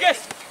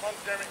 Lucas. Come on,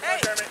 Jeremy. Come on,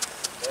 Jeremy.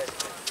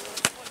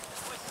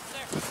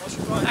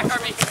 Back,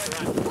 Harvey.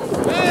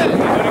 Hey. Do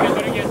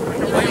it again.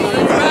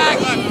 Back.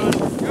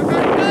 You're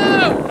good to go.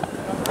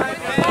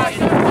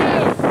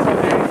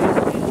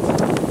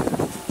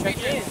 Check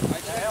in.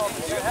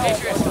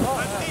 Adrian.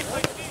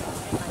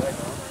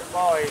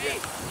 Ball, Adrian.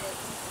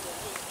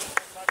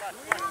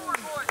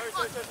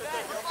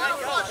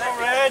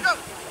 Red.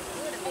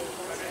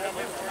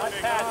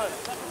 Pass.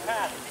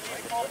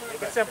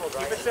 Keep it simple.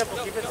 Keep it simple.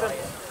 Keep it simple.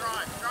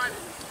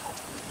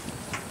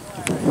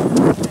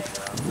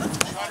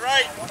 All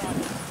right.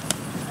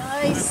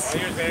 Nice. Oh,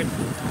 here's babe.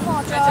 Come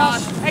on,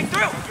 Josh. Hey,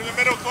 through. Through the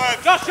middle, Glenn.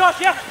 Josh,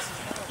 yeah.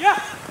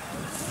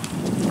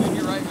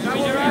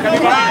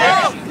 Coming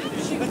behind.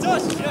 That's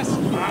us, yes.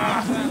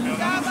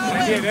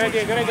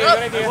 Good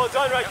idea. Well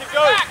done, right, keep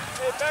going. Hey,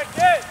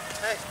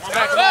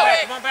 back in.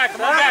 Come on back.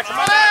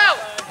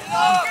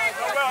 Oh,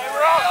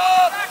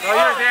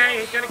 here's Danny,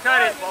 he's gonna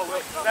cut it.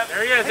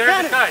 There he is,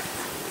 there's the cut.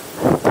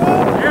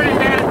 Here it is,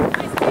 Danny.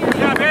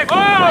 Yeah, babe. Oh,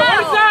 what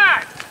is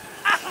that?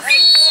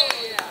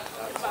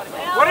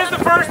 What is the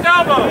first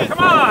elbow? Come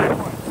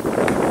on.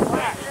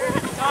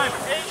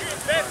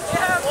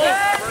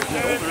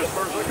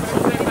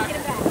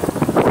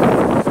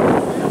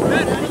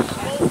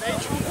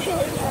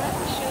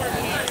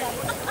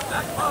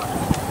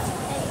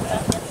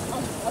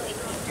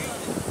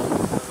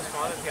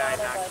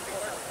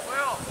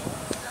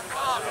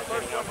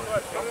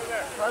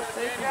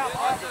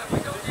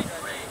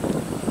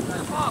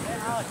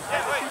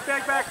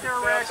 Back there,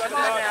 Rex. Come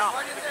on now.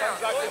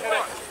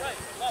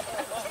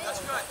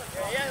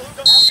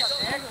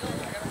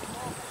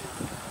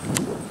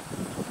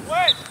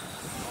 Wait!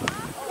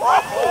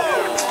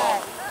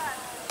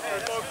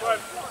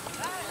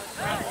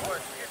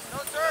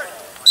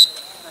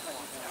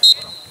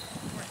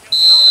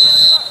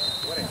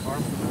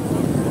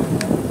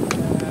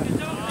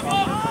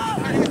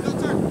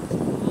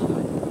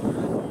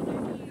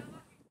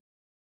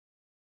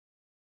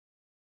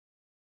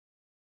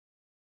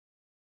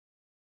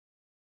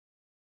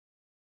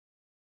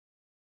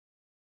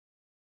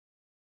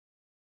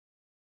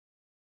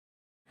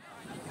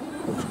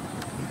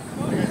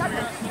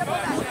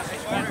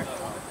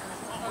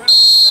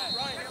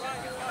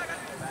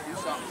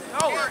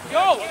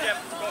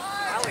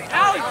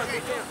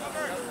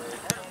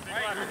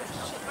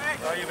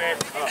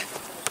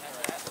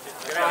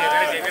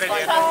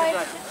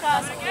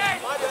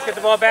 Let's get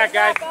the ball back,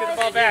 guys. Let's get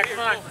the ball back. Come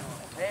on.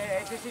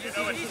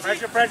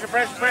 Pressure.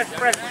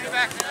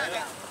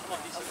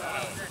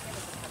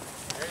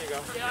 There you go.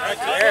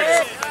 There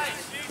it is.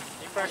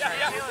 Keep pressuring.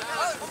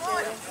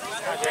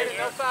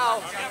 No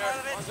foul.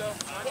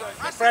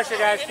 Keep pressure,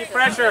 guys. Keep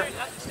pressure.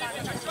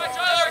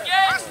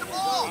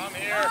 I'm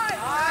here.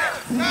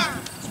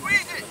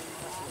 Squeeze it.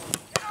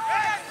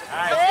 All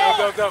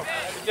right, go.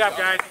 Good job,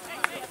 guys.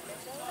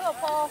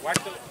 Watch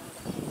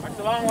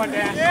the long one,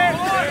 Dan.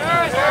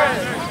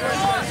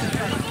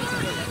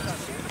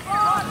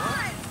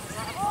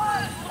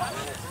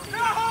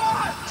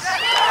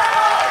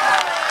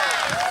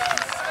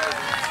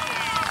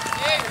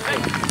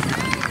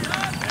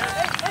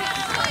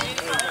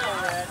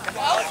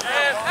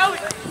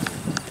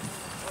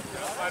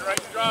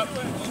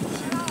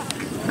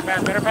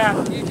 Better pass.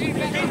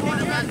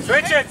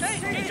 Switch it.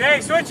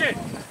 Jay, switch it.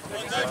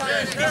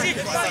 Guys, keep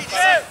it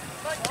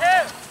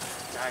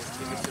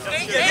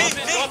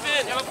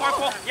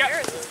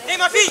Hey,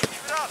 my feet.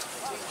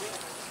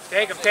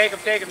 Take him.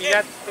 You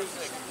got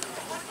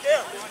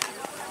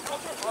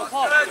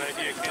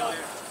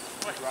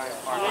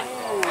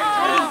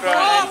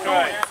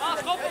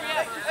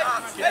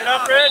Keep it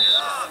up, Red.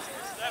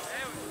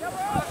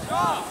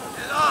 Go.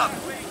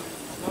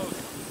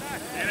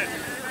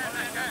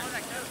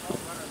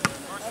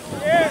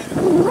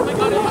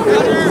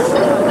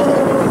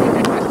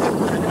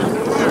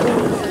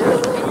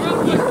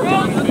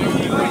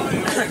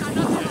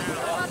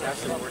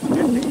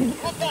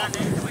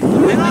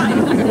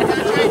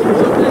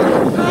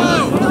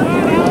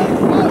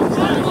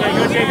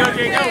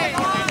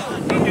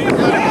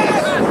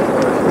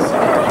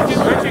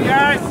 Switch it,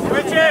 guys.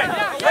 Switch it.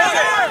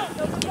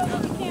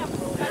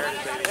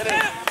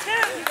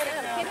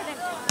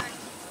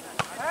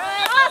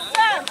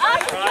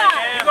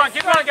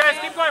 Keep going, guys.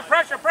 Keep going.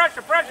 Pressure.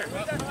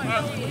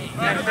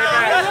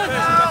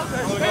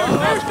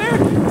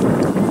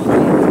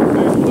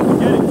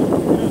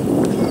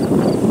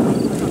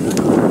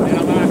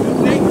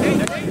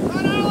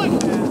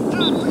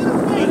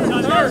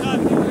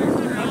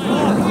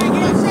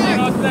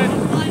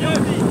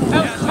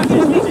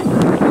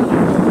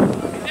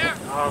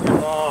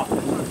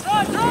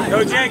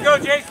 Okay, go,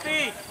 Jay,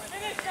 speed.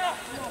 Hit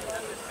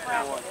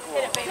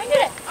it, baby. Hit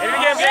it. Hit it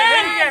again, baby.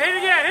 Hit it again, hit it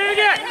again, hit it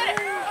again.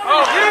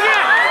 Oh, hit it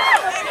again.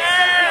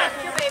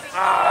 Here, baby. It's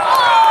all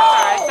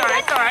right, it's all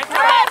right, it's all right.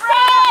 All right,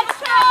 Brad,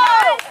 let's go.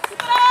 Keep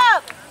it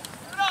up.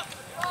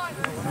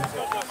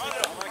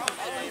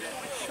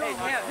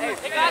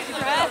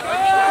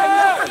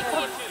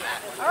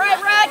 All right,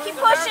 Brad, keep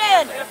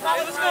pushing.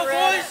 Let's go,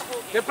 boys.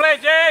 Good play,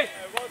 Jay.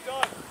 Well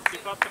done.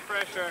 Keep up the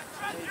pressure.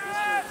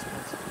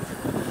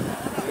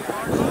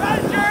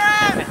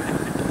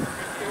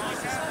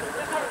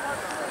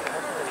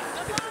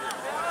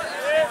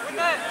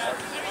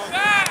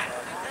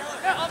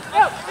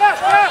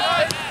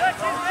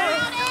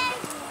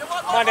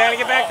 Come on, Danny,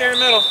 get back there in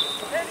the middle.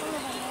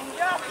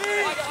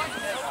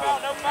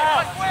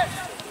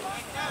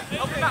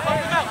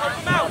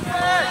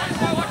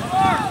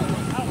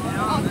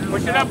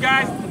 Push it up,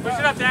 guys. Push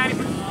it up, Danny.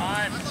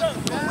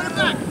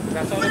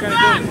 That's all they're going to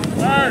do.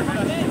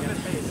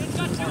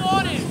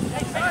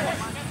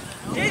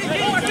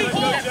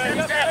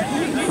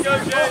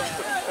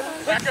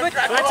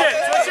 Switch it,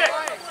 switch it.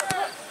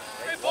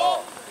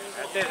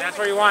 That's it, that's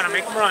where you want him.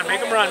 Make him run,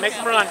 make him run, make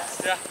him run.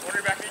 Yeah,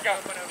 order back, you go.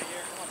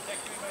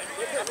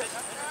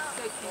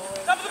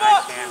 Top of the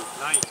ball!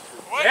 Nice.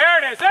 There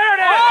it is, there it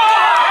is!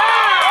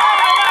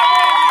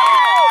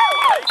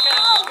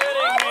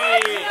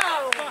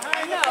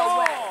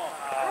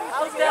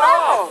 How's that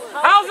off?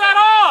 How's that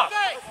off?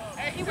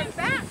 He went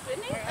fast,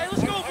 didn't he? Hey,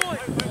 let's go, boys.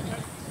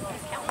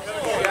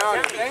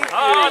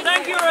 Oh,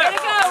 thank you, Way to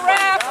go,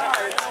 Rap.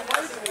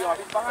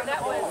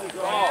 That was.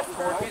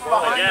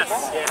 Oh, yes,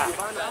 yeah.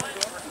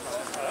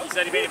 He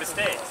said he made a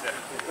mistake. So.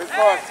 Good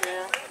job,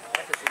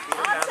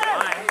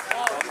 guys.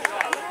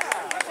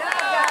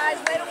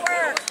 Way to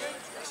work.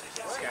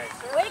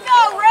 Way to go,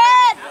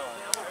 Red.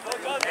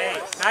 Hey,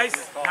 nice,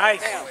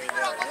 nice.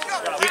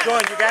 Keep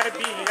going, you gotta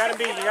be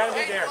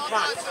there. Come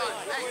on.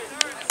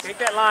 Take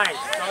that line,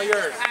 it's all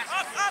yours. Hey,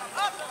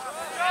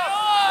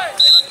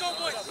 let's go,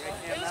 boys.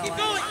 Hey, let's keep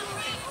going.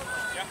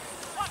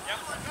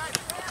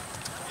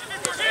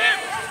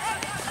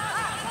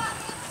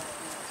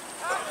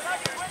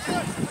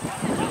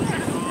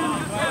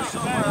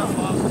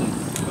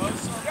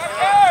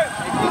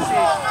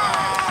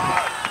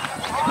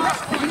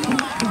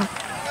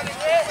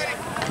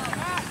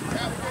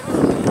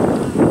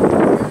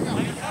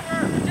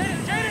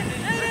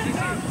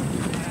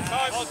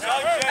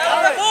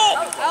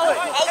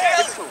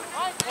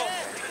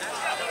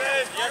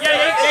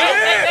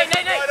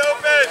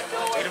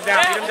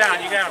 Beat him down,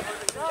 you got him.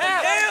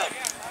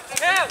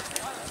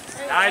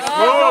 Nice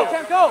move.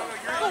 Go.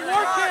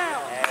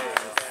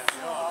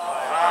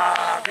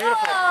 Ah,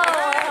 beautiful.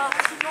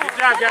 Good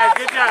job, guys,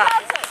 good job.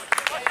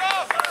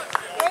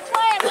 Good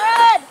playing,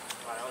 Red.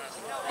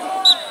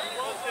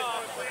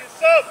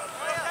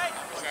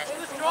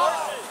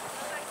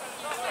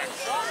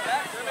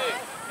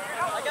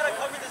 I gotta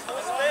cover this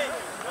whole space.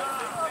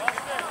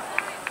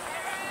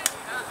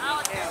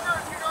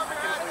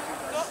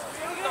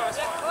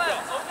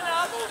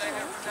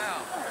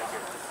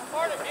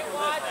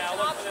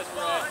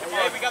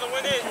 Okay, we gotta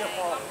win it.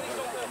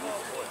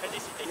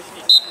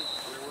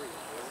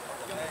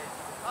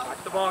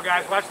 Watch the ball,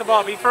 guys, watch the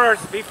ball. Be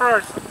first, be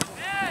first.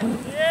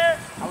 Here.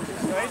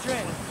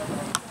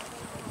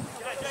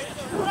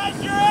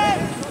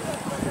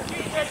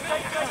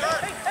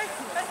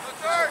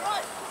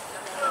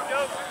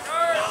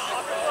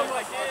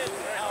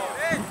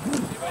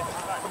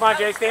 Come on,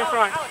 Jay, stay in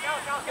front.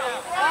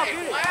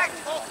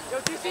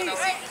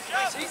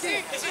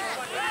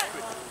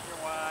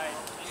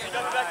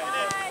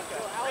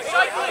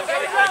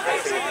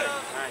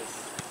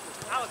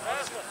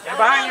 Get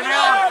behind you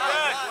now.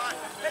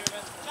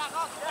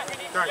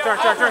 Turn,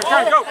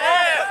 go.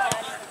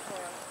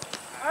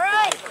 All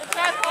right. Good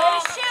job. Way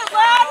to shoot,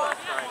 lad.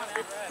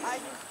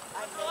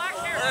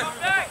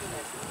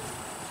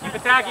 Keep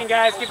attacking,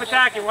 guys, keep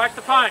attacking. Watch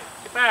the punt.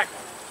 Get back.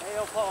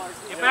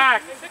 Get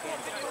back.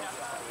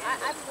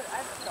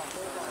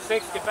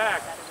 6, get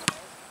back.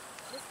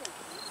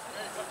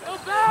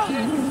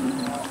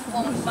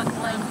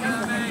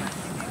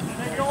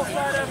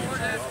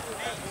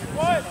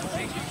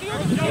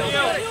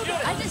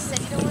 I just said,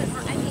 you know what?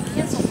 I can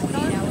cancel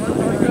 48 hours.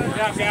 Good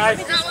job, guys.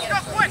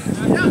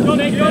 Go,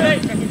 Nate, go,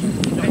 Nate.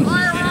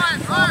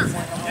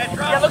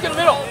 Yeah, look in the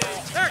middle.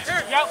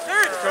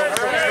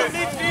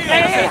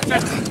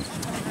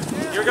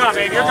 You're gone,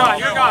 baby, you're gone,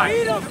 you're gone.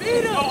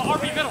 Beat him. Oh,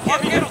 RB middle,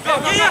 RB middle. Go,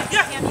 yeah. You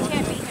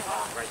can't beat him.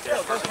 Right there.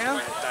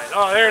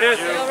 Oh, there it is.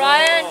 Go,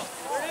 Ryan.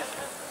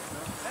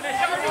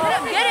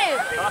 Get him.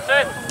 Toss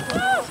it.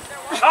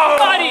 Oh,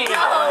 buddy.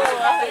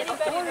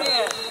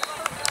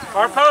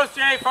 Far post,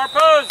 Jay, far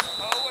post.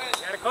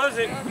 You gotta close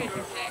it.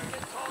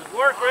 Good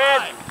work,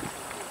 Red.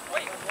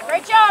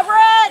 Great job,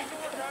 Red.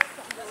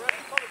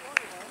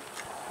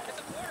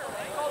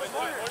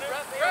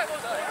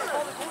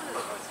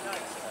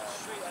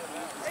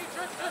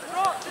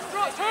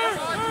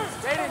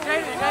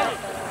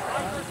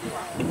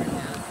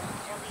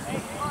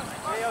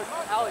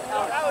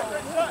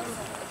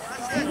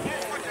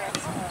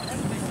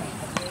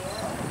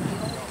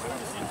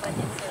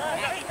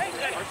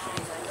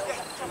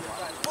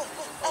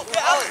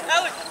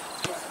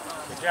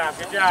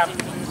 job. You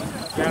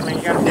got him, man.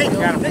 You got him. You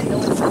got him.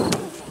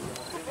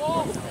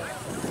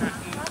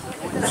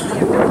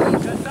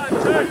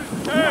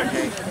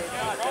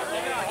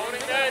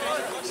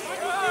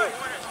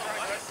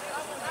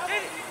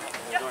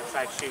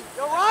 Inside shoot.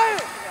 Yo, Ryan!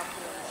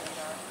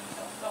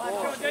 All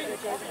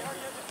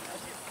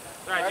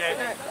right, Jay.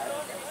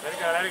 Let it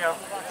go, let it go.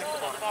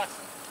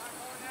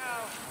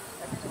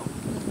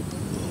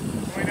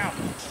 Going out.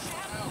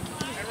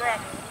 And we're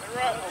up. And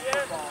we're up.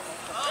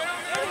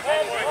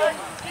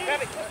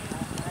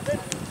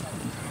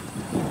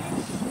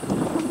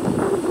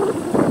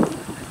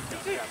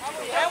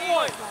 And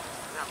one!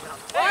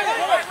 Ryan!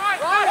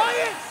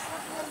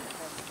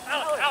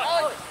 Alex.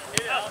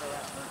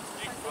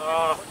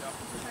 Oh.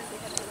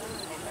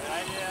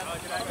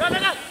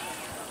 No!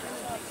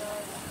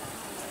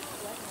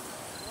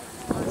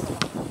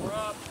 We're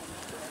up.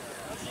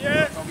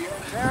 Yes!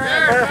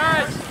 There!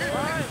 Nice!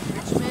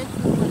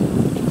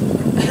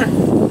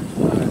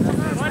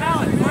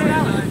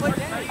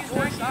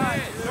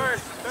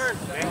 Third.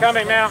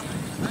 Incoming now.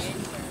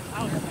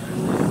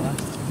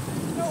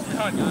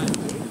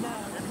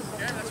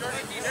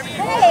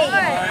 Hey,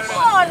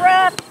 come on,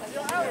 ref.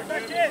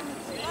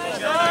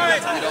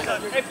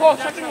 Hey, Paul,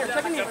 check in here.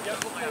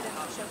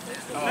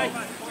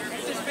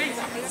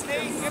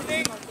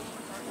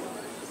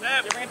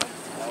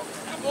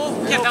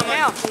 Get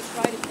down.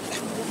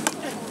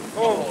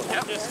 Oh.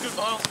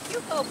 You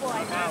go, boy.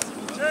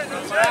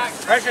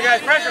 Pressure,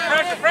 guys.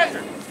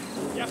 Pressure.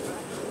 Yep.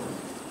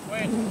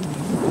 Wait.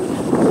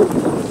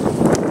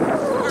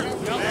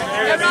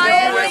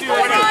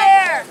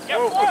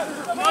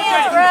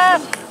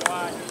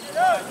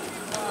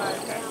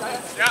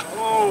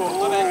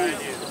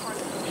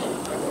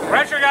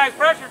 Pressure, guys,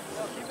 pressure.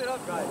 Keep it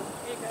up, guys.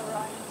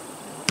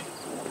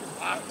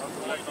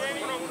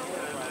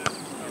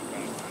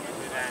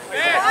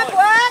 Come on,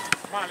 what?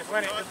 Come on, let's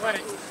win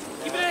it.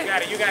 Keep it in.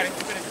 You got it.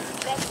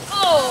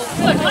 Oh,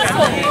 good. Let's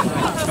go.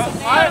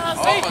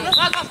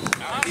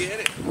 He hit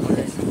it.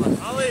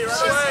 Ollie,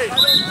 right away.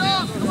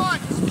 Come on.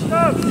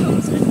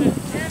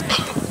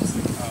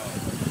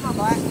 Come on,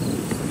 Black.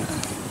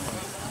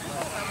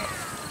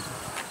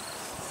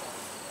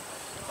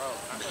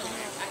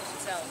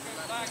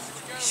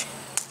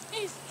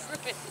 He's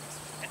tripping.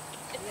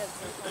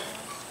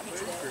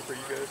 For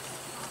you guys.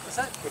 What's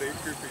that? What age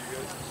group for you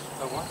guys?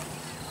 I won.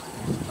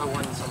 I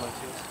won in some of those.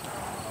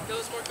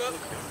 Go, Smart Cup.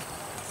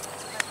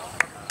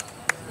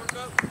 Smart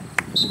Cup.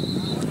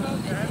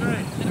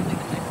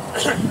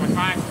 One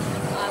time.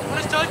 One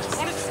is touch.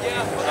 One is.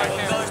 Yeah.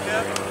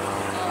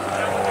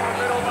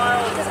 Middle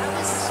mile.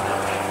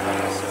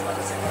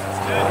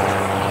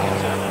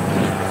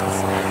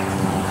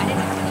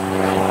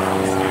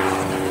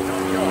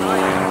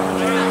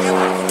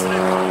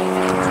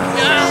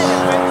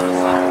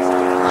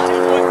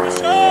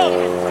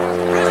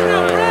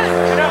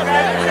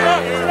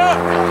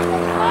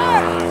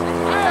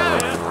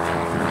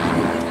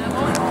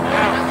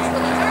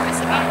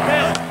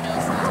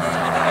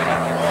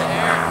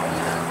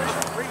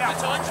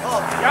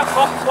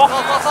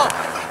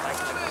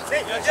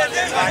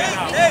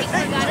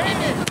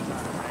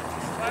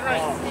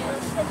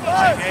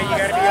 Yeah, you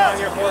gotta be on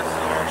your horse.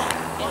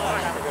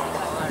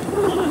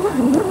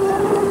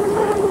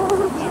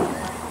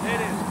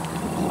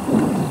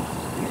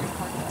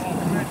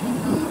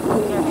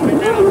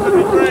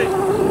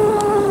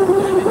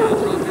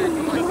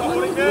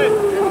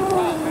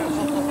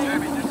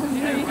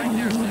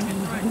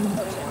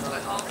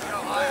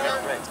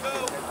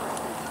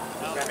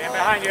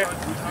 Behind you.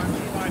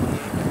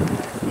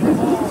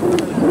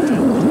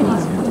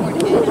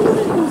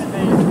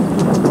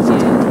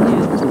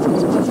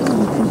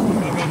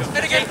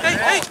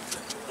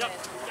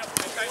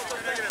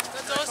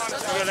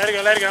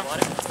 Let it go.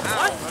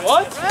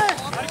 What?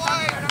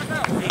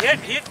 He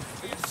hit.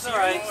 It's all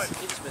right.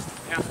 He just missed it.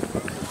 Yeah.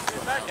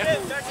 Back in.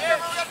 We got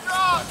to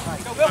draw.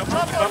 Keep up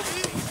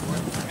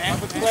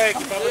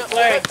with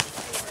play.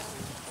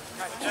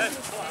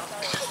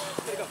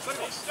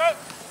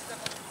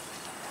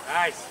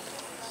 Nice.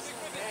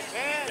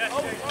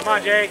 Come on,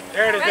 Jay.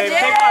 There it is, baby.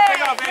 Take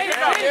off, baby.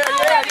 Take off.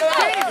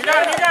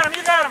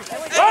 You got him.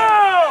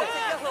 Whoa!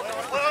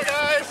 Well,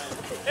 guys.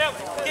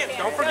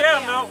 Don't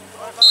forget him, though.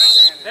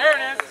 There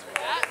it is.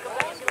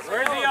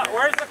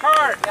 Where's the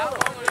card?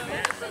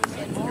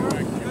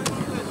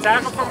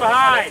 Tackle from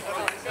behind.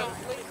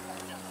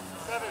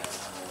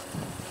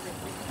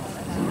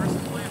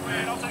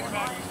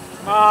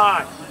 Come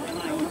on.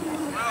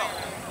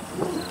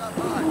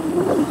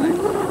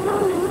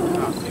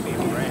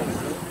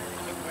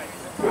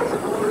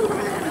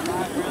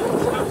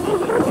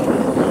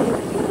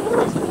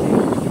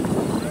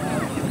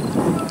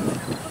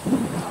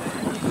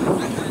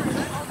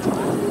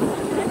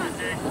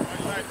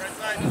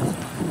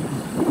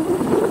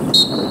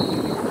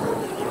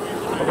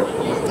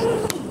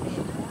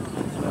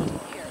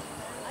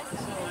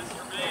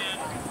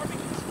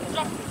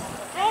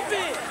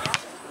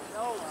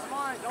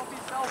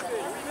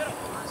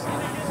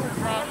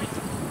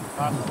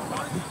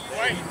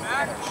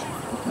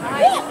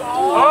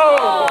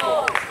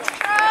 Oh!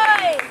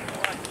 Try!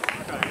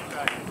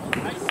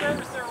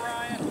 nervous there,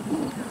 Ryan.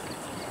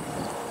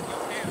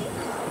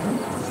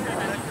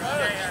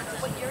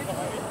 What year is it?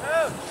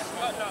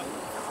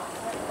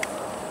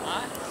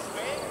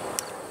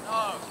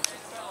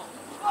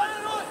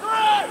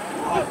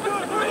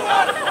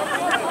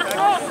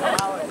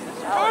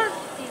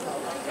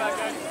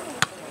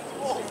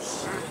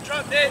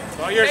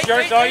 All yours,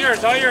 yours, all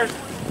yours, all yours.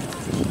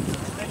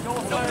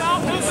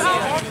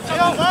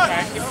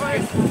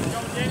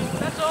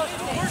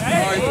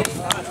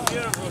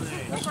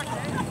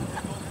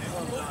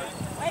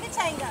 Way to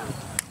tango.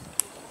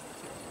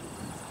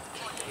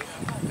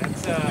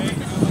 That's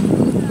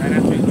right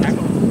after you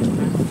tackle.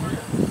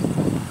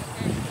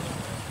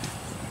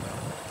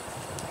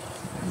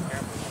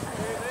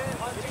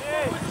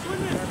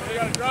 You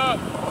got to drop.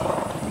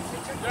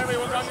 Jeremy,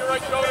 look on your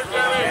right shoulder,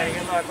 Jeremy.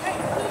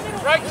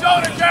 Right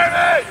shoulder,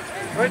 Jeremy.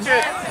 Switch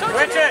it,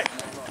 switch it.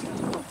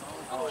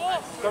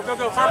 Go, go,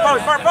 go. Far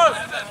post, far post.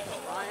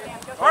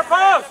 Far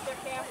post.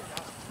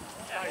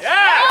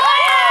 Yeah.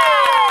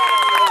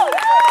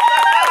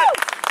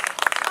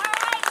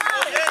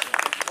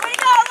 Way to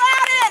go,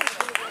 Loudoun!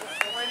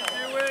 Way to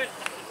do it.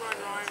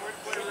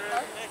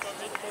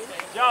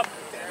 Good job.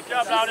 Good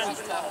job, Loudoun.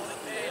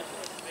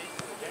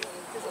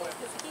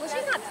 Well,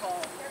 she's not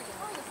tall.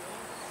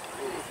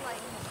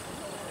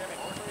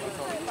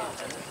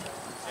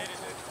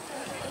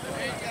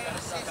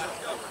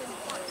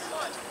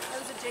 That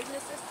was a Jaden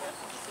assistant?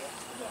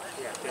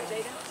 Yeah,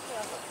 Jaden?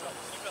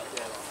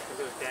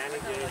 It was Danny,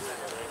 Jaden, and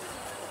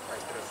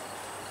right through.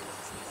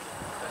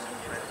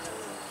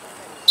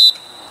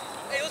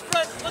 Hey, let's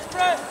press. Let's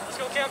press. Let's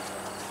go, Cam.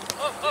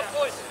 Up,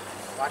 boys.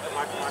 Watch him,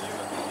 watch him, watch him.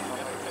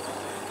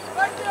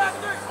 Right there,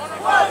 after. On the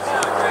right.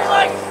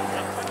 Right.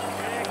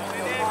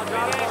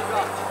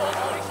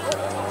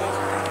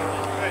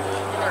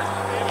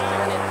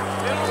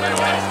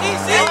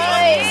 Easy.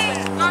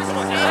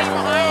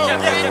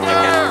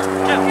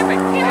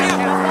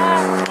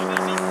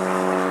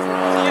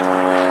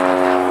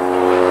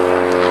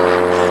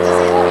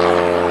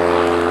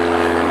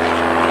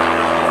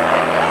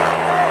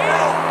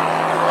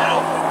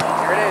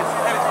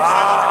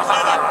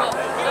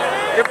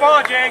 Good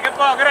ball, Jay. Good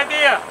ball. Good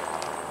idea.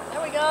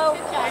 There we go.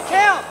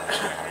 Count.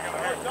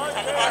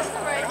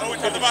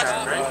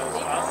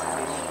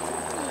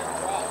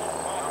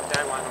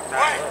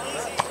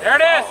 There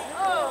it is.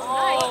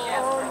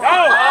 Go.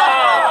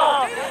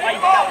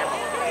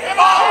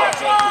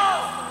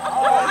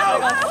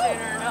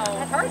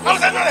 How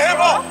was that not a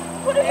handball?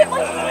 Put it in my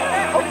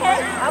okay.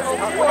 I was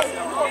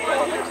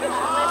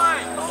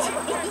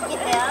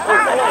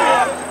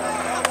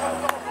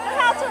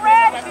House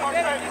red.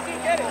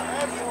 Get it.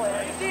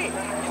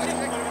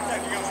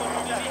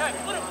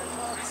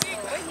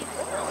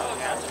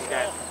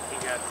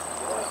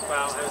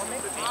 Well, the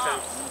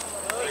defense.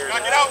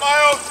 Knock it out,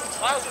 Miles.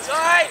 Miles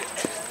inside.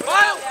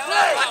 Miles,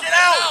 play. Knock it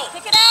out.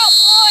 Kick it out,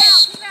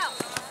 boys. Kick it out.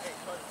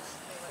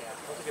 Yeah,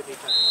 that's a good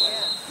defense play.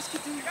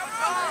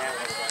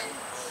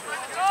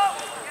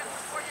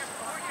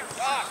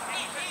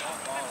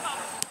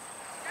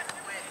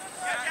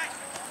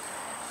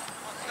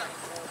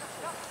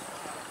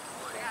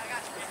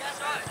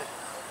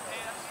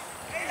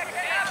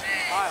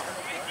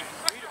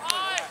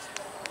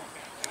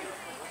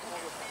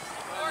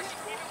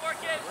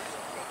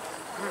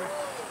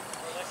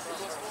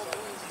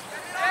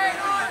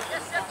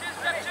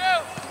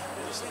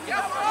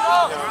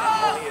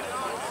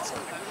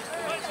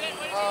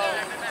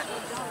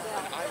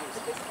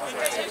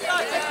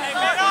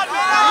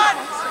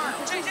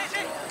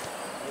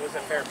 It was a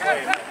fair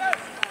play.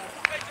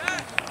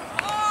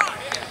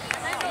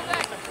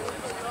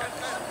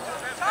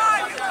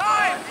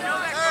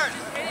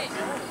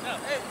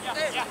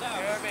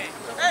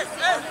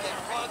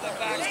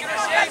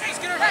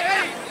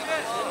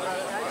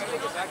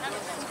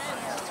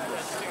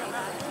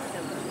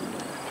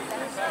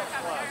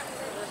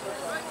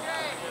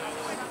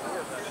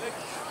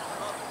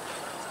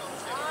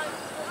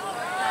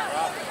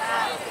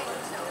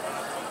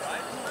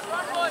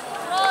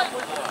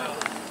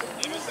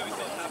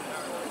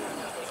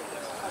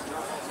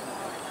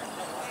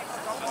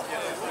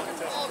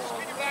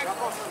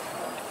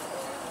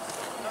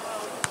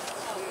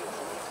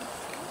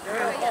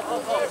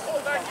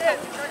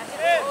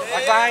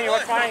 What's behind you?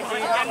 What's behind you, D?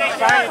 What's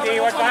behind you, D?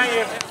 What's behind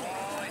you?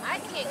 I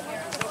can't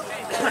hear.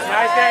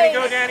 Nice, Danny.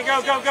 Go, Danny.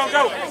 Go, go, go,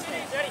 go.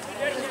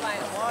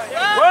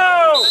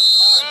 Whoa!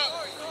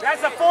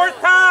 That's the fourth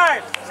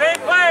time. Same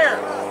player.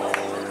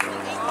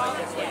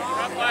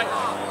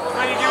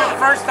 When you give it the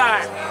first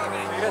time.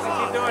 He doesn't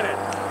keep doing it.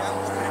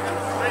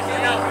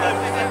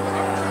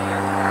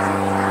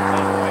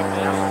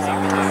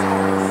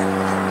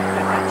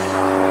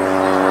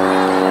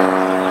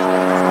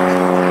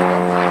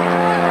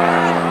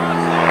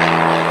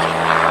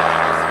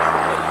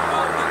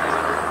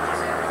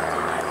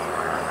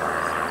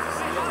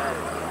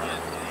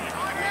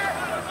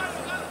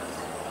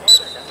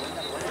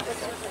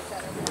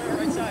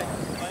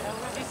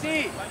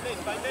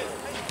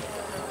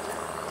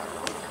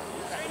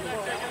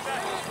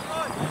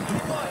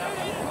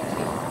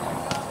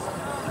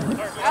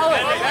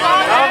 Alex,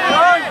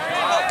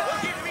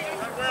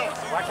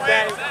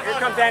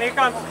 comes, Danny, here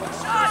comes.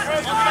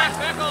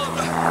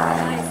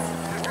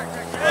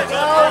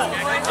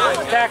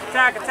 Attack,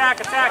 attack, attack,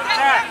 attack,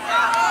 attack.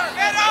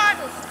 Get on!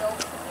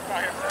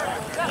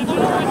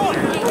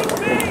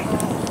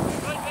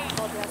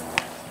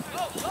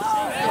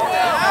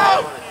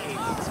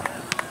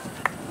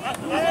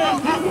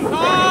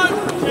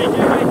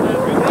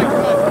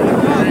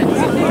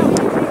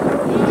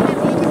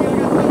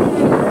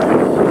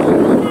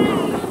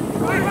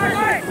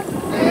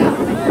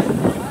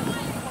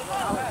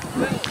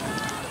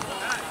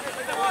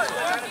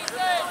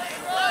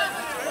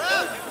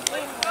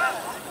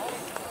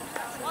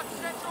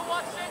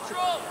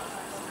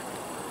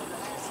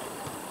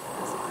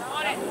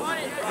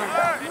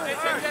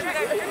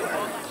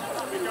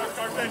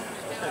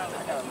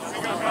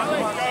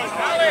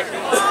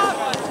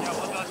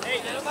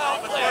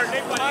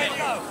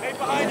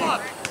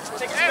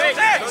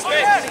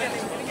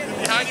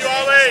 Behind you,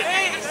 Ollie!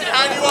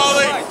 Behind you,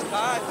 Ollie!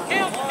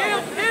 Kill!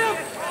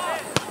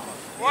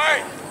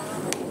 Wait!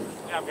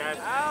 Good job, guys.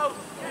 Out!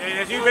 Hey,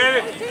 that's you,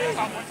 baby.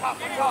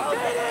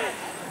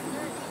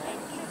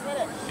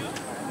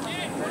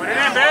 Put it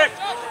in, babe.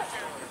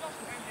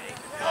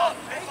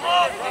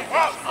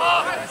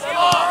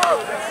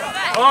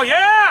 Oh,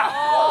 yeah!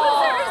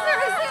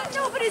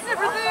 Nobody's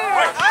ever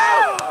there.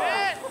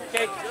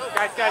 Okay,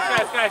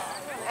 guys.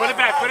 Put it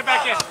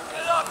back in.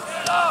 Oh,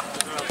 no.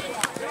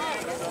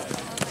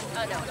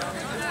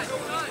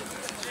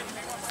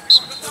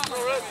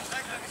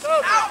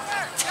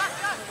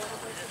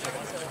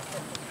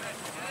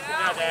 Good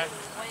job, Dad.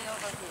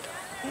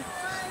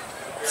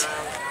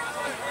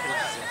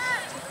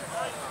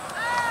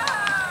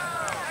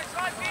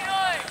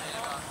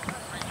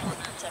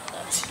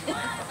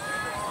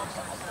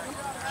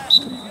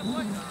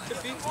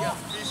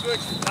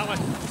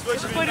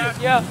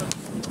 Yeah.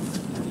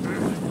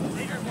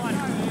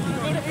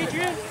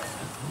 Adrian.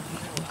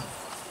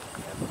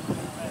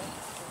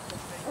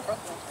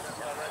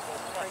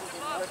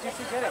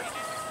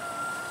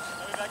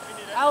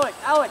 Alec.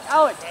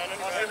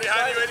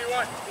 Behind you,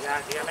 81.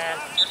 Yeah, man.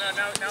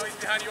 Now he's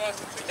behind you,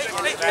 Austin. Hey.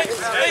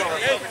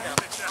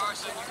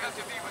 Carson, you have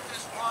to be with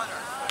this one.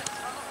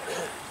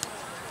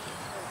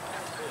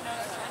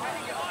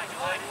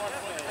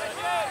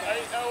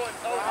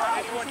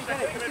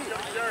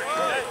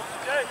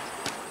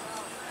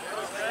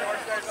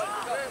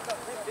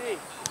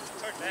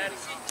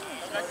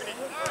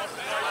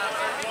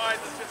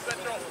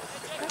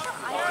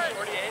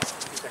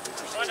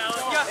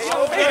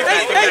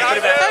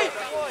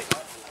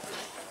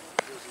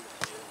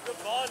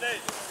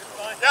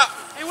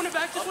 Hey, win it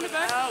back. Just win it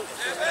back.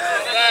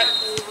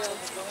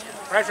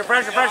 Pressure.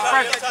 Got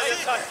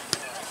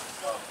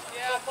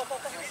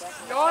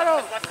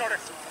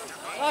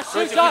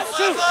him.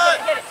 Shoot.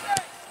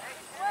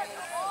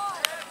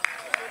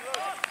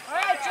 All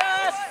right,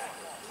 Josh.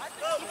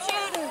 Keep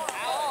shooting.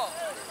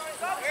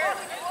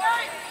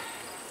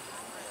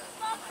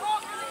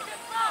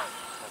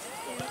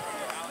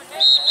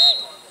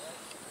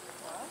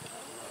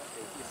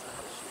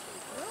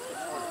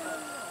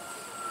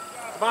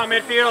 Come on,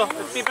 midfield.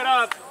 Let's keep it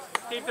up.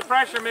 Keep the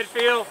pressure,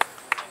 midfield.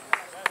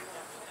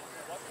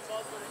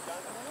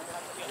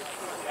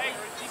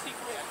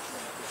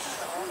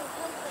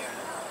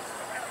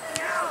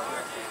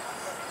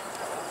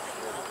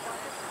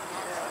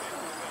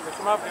 Push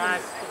them up,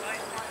 guys.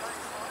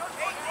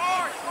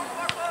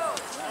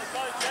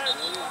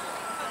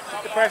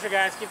 Keep the pressure,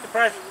 guys. Keep the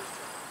pressure.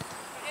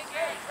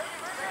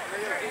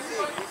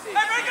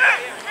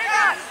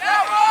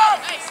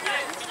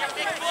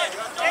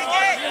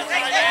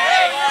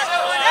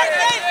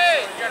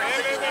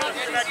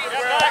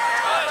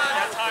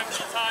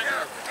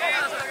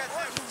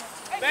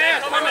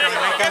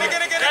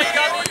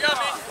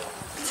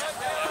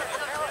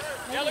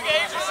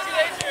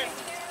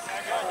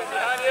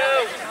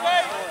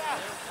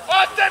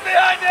 Austin,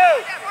 behind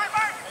you!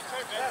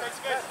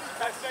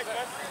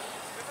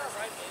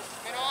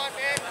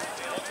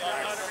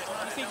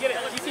 DC, get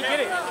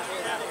it.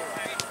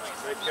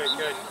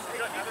 Good.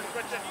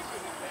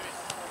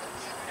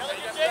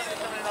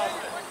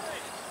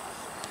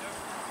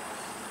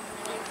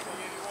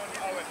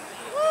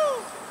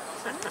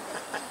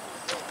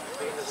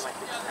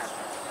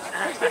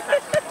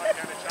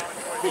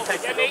 He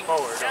takes it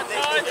forward.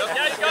 Yeah, you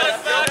got it, Phil.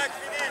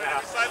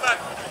 Side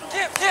left.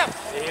 Cam.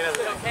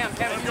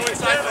 Go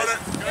inside, Carter.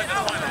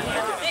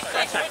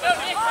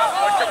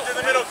 Come to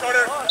the middle,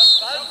 Carter.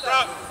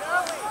 Drop.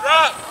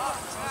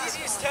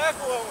 Easiest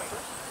tackle, Owen.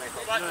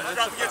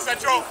 Drop to get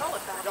central.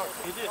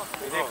 He did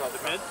call the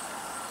mid.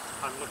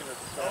 I'm looking at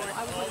the start. I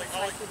was looking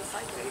slide through the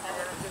cycle.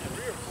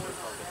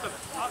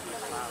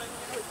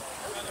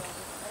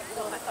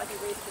 I thought he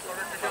raised it.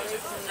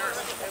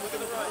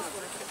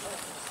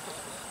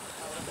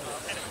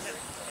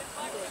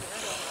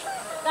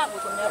 That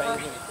would never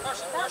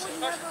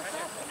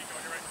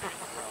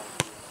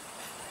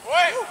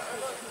Wait!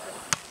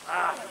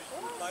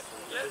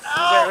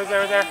 Who's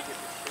there? Get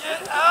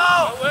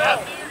out!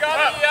 You got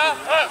it, yeah.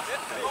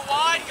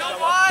 Go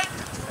wide.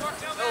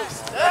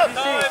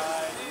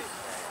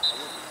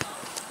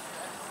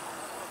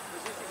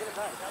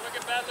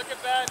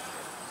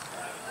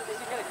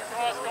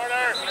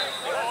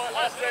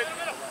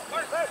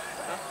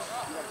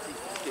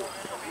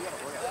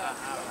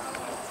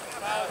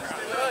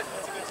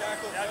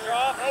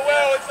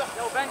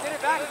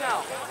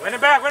 Win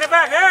it back,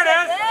 there it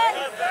is!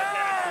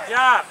 Good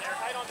job.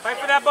 Fight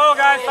for that ball,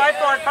 guys, fight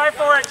for it,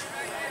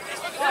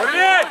 Put it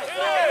in!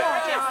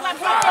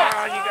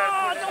 Oh, you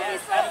got it.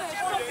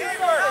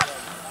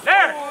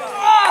 There!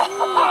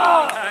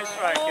 Nice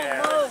strike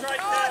there. Oh,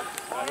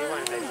 he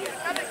wanted that yet.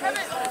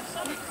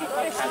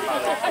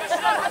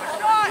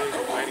 He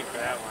was waiting for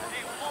that one.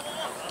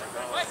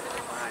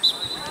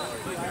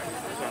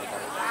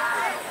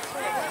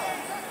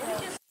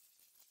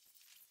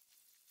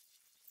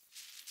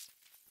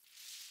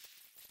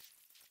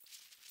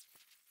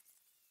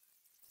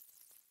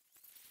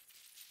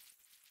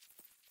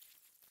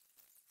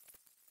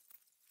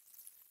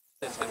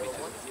 No,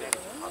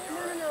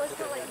 it's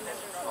not like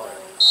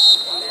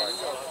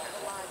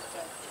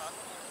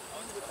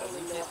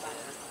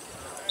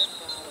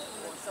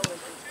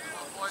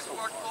Boys,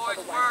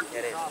 work.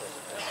 It is.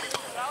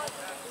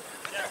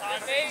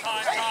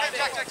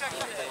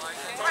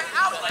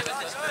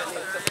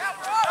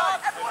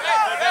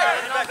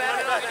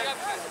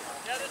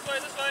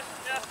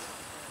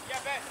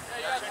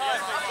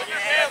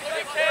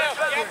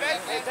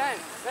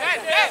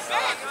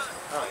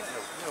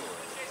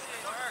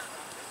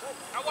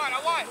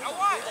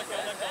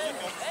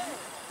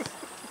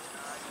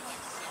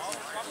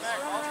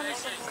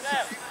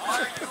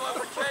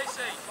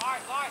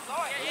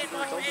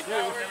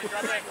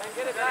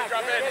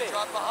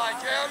 Drop behind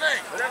Jeremy.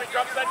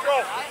 Drop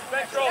central.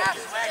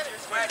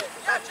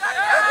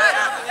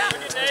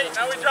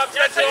 Now we drop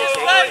central.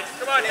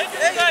 Come on, hit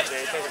Jay,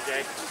 take him,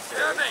 Jay.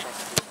 Jeremy.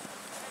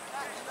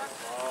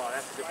 Oh,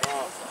 that's a good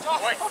ball.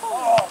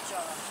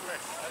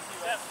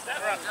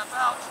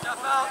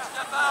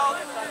 Step out.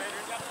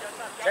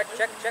 Check.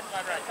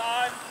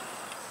 Time.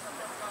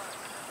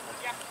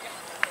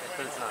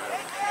 But it's not over.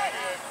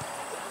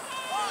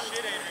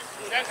 Shit, Adrian.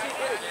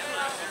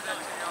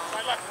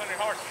 My left, Henry,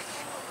 hard.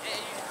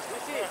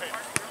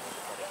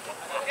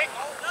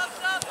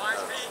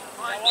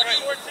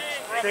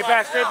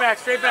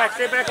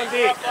 Straight back on D.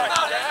 Yeah,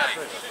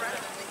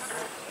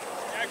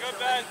 good,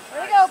 Ben.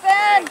 Here we go,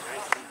 Ben.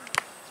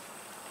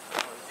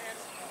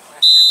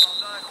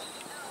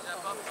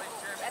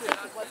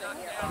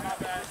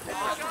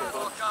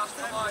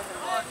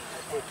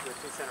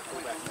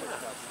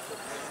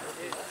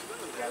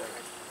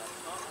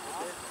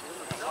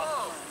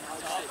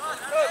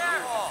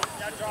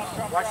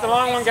 Watch the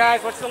long one,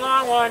 guys. Watch the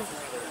long one.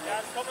 Yeah,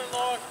 it's coming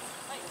long.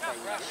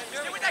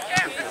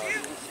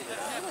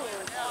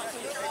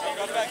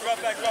 Drop back.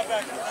 Ben, drop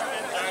back.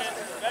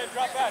 Ben,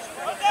 drop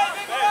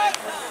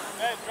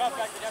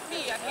back.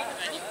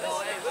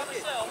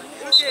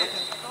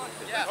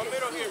 Come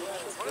middle here.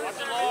 Watch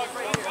the long.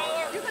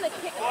 You're going to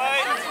kick it.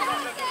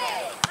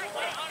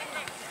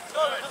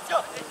 Let's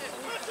go.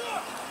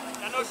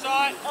 Got no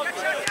shot. No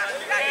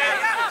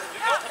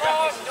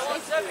cross.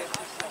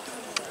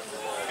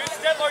 Good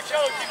step,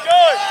 Marcello. Keep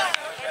going.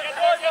 Get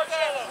going,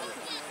 Marcello.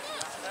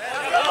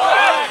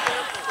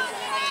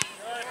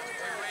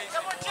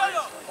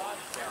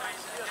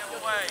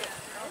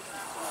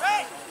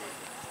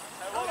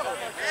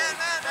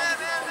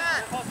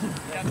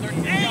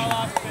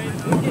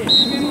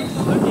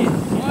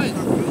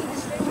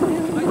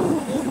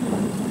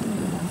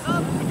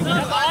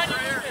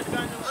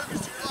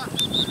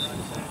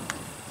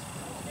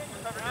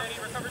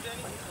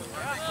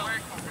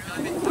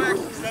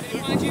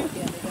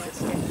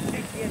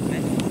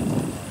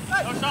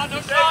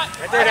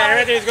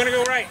 Right there, he's going to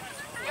go right.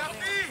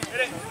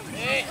 Hit it.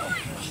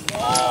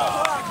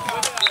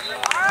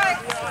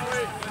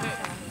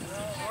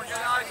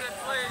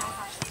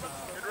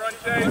 Good run,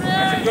 Jay.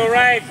 Watch him go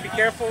right. Be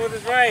careful with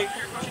his right.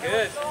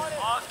 Good.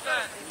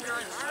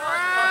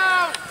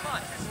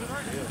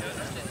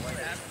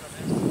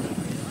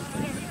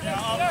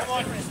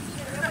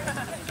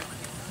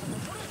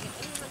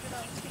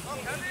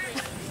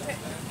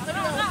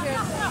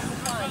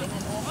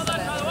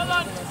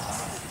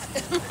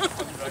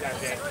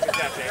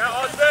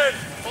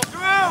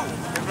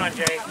 Good run,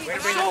 Jay. Way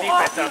to bring the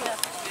defense up.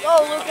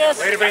 Go, Lucas.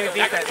 Way to bring the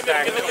defense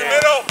back. In the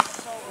middle.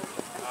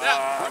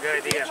 Oh,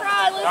 good idea.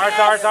 Try, Lucas.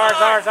 Ours.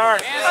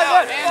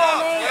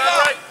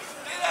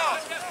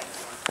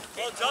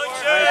 Well done,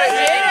 Jay.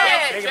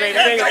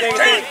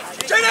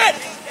 Take it.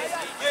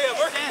 Yeah,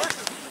 work.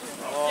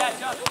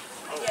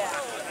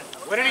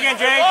 Win it again,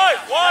 Jay. Wide.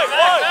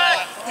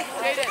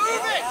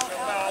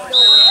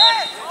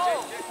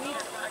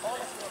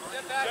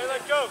 Jay,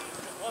 let go.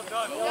 Well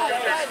done. Let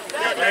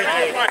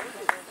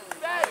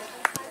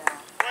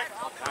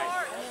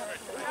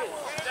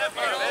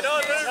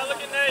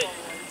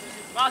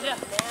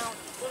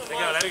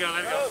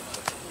it go.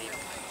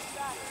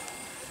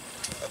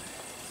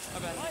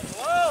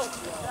 Well,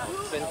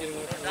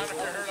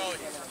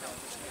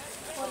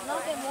 he's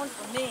not getting one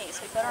for me,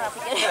 so he better not be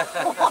getting one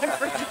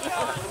for you.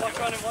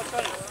 What's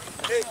running?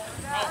 Hey.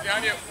 Oh,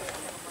 behind you.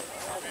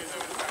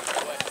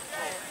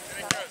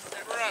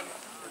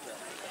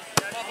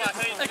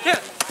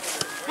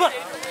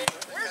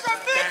 Where's our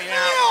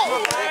midfield?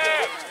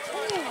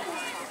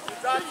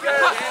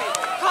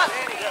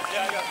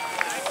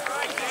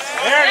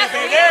 There it is,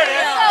 baby. There it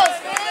is.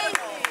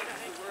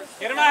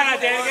 Get him out.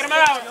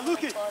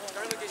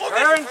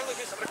 Turn.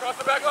 Across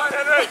the back line,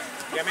 Henry.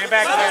 Get me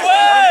back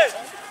there.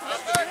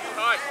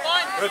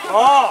 Good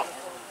ball.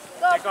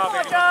 Take off,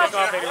 81. Take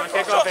off, 81.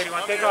 Take off,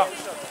 81. Take off.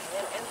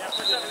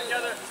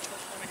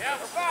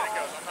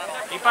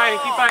 Keep fighting.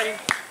 Keep fighting.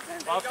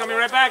 Ball's coming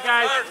right back,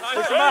 guys.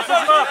 Push him up. Push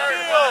him up.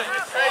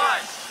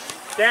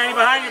 Danny,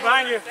 behind you.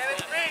 Behind you.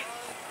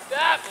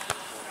 Step.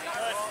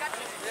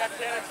 Yeah,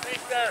 Tanner,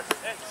 space there.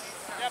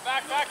 Yeah,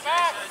 back.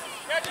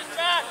 Catch his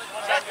back.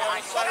 Check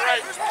behind.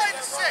 Who's playing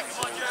the 6?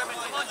 Come on, Jeremy.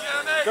 Come on,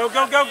 Jeremy. Go. In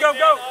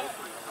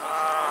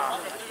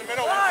the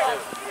middle.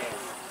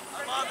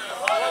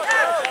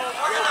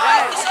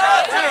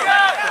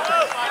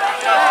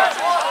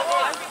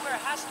 Everywhere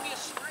has to be a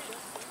screen.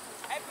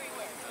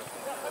 Everywhere.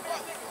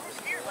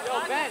 Yo,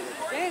 Ben,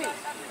 Danny.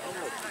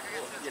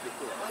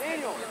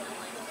 Daniel.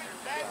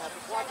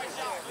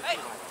 Hey!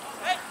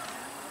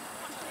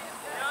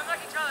 Yeah, knock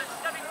each other.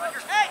 Stepping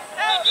quicker. Hey,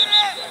 get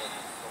in!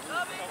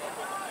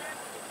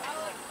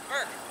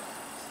 Burke,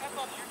 step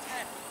up. You're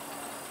 10.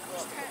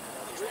 Who's 10?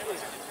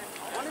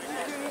 One of you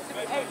two needs to be.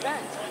 Hey,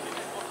 Ben.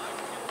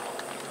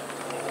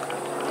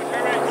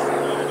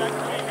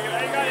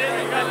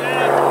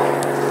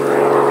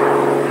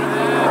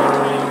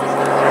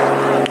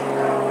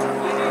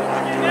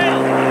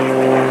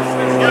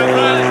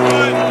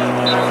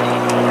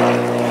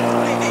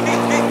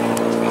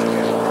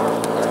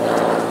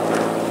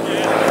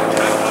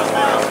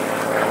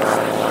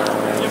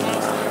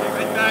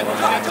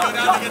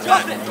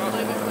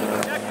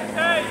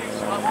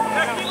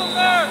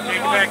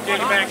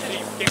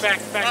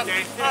 Back,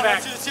 Jay.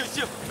 Back to the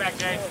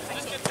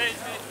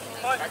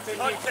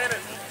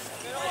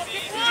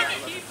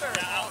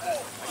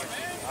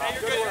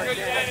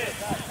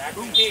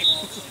keep.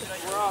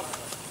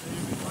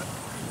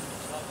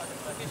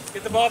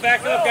 Get the ball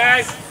back up,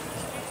 guys.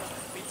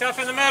 Be tough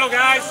in the middle,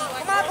 guys.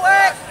 Come on,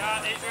 Blake!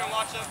 Yeah, Adrian,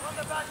 watch him. On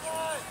the back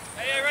line.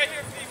 Hey, right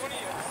here, Pete. One of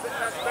you.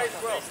 Space,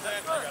 Will.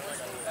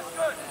 That's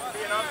good.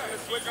 Being up in the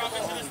switch, drop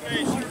into the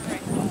space.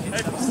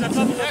 Hey, step up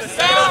a little bit.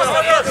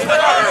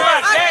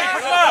 Danny,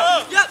 push him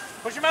out. Yep.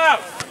 Push him out.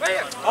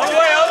 All the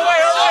way.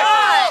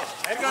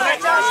 There you go,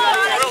 Nick.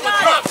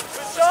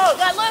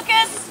 Got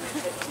Lucas.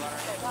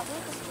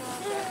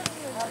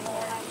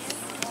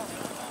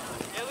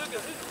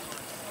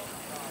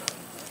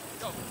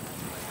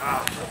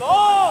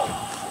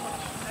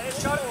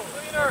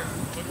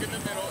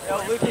 Yo,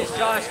 Lucas,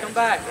 Josh, come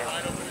back.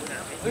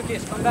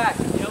 Lucas, come back.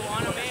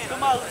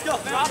 Come on, let's go.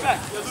 Drop back.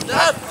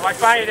 Watch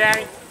fire,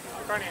 Danny. In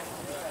front of you.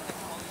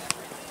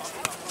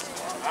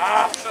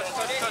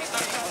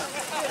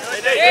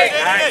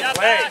 Nice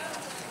play.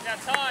 Got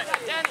time.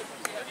 Danny.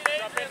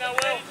 Jump in now,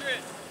 Will.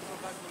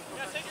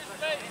 Yeah, take your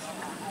space.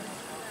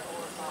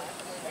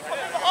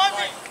 Behind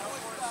me.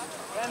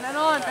 10 men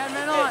on.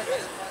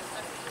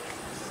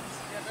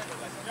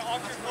 Yeah, on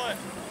your foot.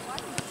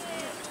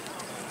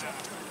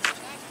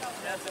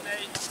 That's an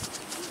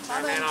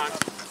 8. Man on.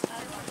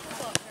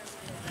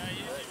 Yeah,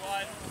 easy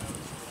wide.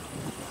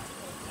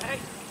 Hey.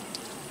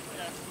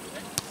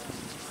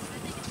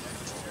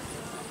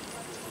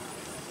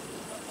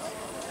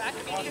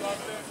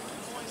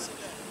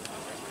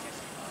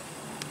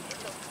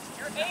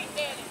 You're 8,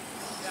 Danny.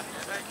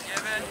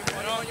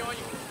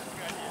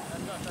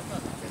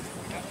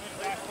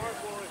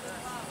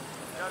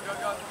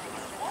 Go.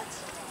 What?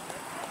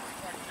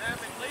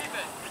 Leave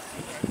it.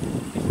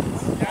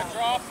 Yeah,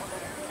 drop.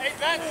 Hey,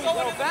 Ben,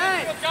 someone in the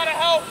midfield gotta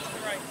help.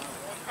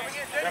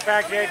 Drop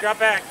back, Jay. Drop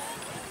back.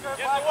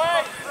 Get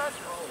away.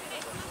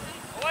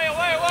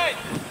 Away.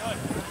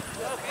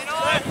 In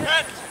on.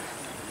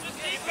 Just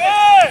keep it.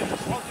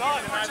 Well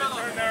done.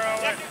 Turn there,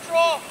 Owen. Get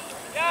control.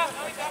 Yeah,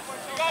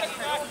 you got it.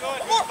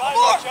 Good.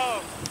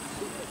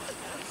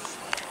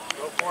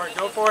 More.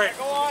 Go for it.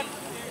 Go on.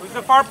 Who's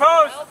the far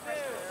post?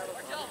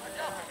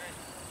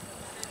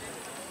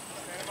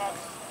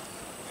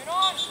 In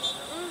on.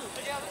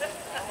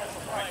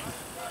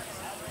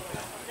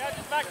 Yeah,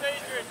 just back to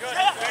Adrian. Good. Good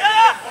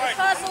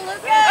hustle,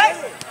 Lucas.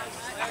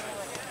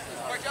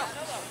 Good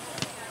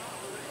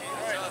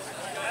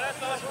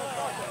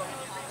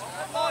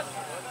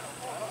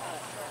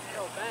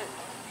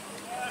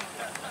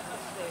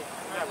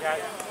job,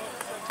 guys.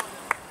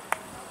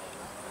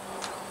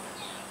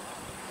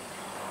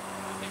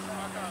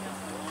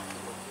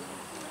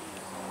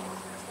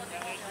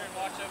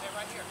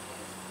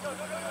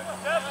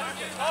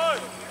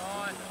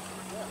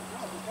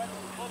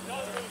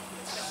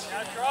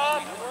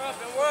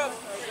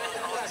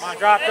 Come on,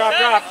 drop.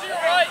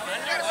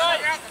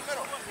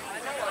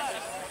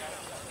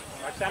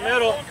 Watch that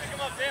middle.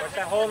 Watch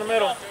that hole in the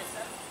middle.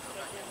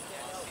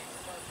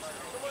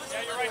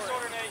 Yeah, your right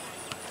shoulder, Nate.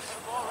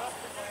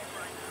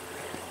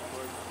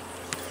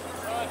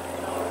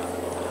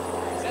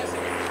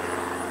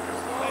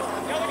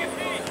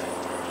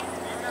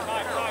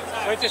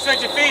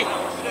 Switch your feet.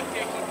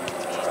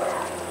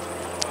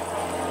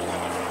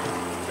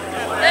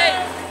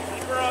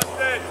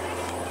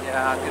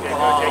 Yeah, good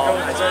ball.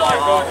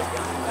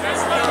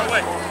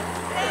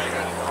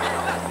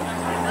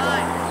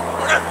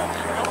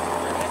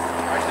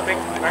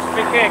 Watch the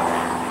big kick.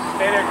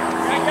 stay there.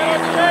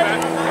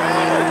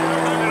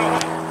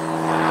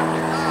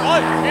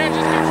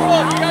 Just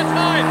control, you got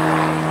time.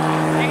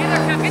 Get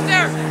there, Kev, get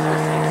there.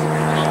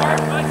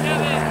 Good,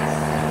 Kevin.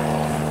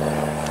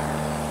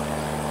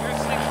 You're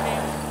 16.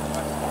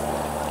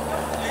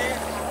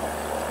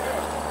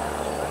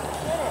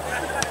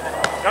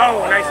 Go,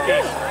 nice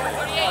game.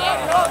 38,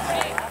 yeah.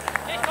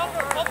 Chase, go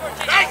for it,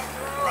 Chase.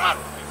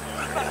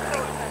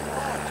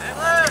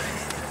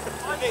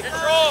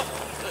 Control.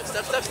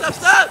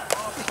 Stop.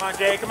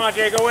 Come on,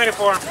 Jay, go win it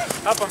for him.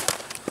 Help him.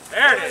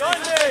 There it is.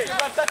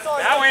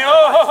 That way,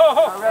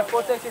 oh.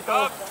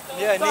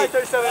 Yeah,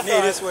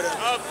 Nate is with him.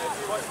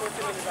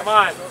 Come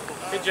on.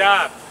 Good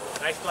job.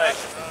 Nice play.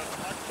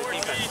 Good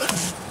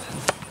defense.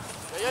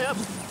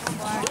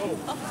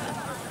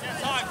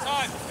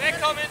 Time. Man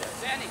coming.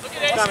 Look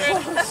at Ace. Coming.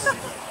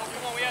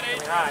 Come on, we had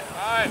Ace. All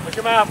right. Push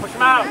him out. Push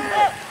him out.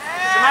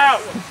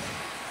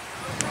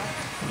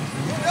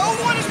 No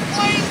one is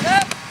playing.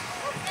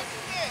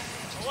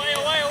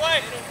 Away.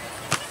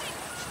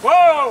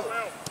 Whoa!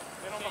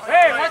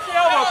 Hey, watch the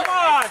elbow. Come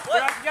on.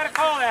 You got to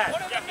call that.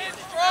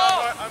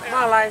 Come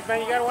on,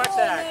 linesman. You got to watch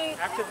that.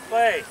 After the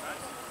play.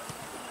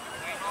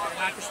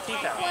 Knock his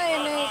teeth out. Good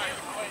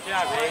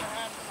job, Nate.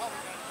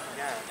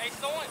 Hey,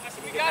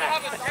 we gotta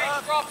have a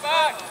straight drop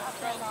back.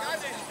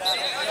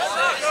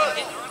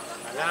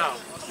 Now.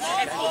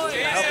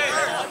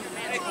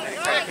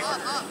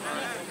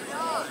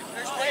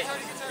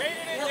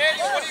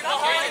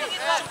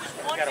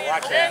 You gotta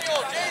watch that.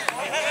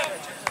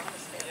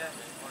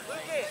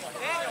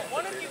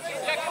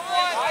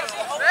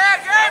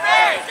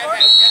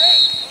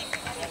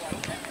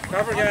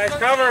 Cover, guys,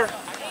 cover.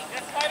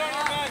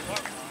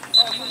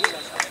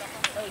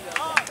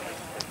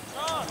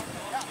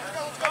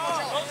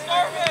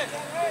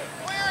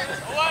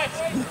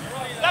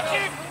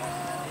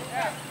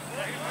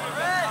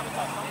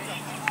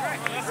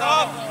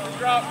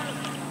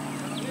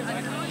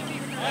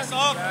 That's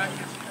up.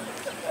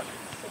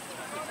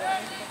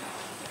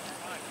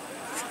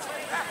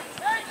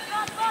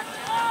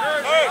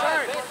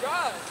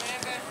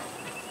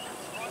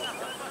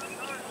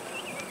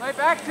 Right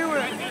back to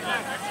him.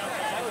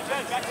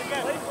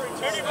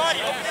 Turn your body,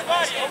 open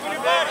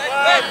your body.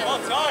 On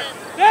time.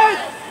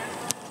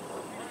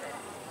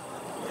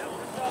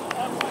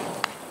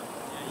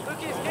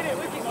 Lucas, get it.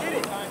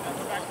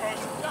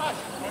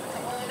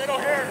 Middle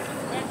here.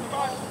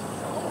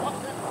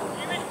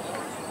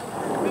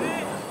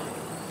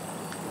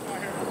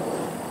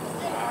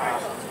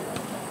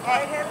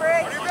 Right hand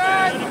break.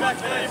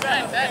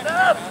 Back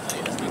up.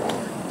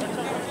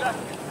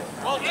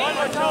 Well done,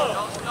 Marcello.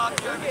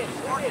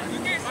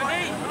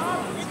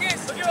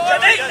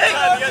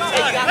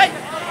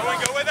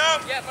 Go with him.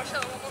 Yeah,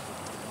 Marcello, one more.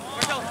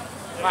 Marcello.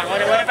 Come on,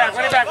 win it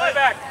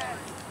back.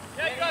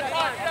 Yeah, you got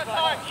time.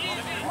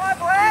 Easy. Come on,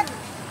 Black.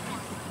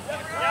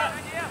 Yeah.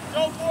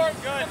 Go for it.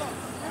 Good.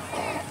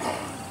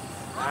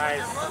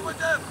 Nice. Run with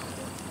them.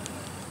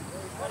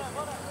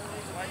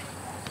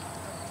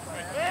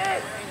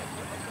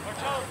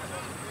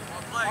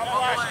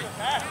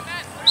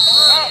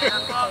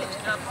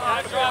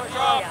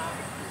 Drop.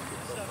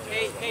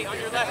 Hey, on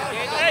your left.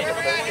 Hey,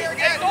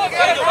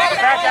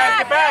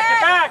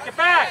 Get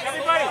back.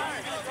 Everybody.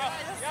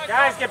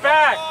 Guys, get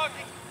back.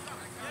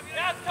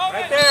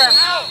 Right there.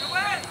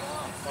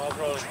 Ball's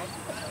rolling.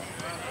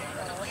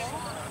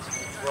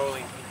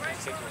 Rolling.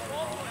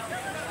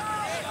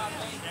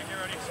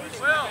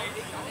 Will.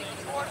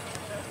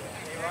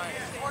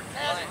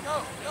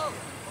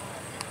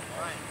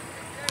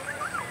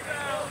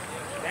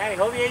 Danny,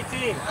 hold the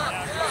 18.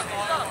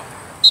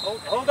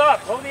 Hold up.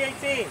 Hold the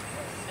 18.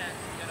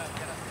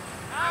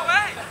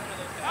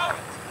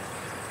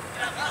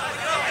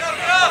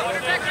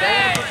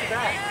 Danny, push it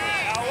back.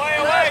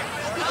 Away.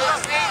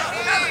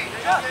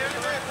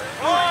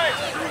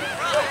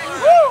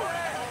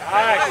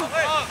 Nice.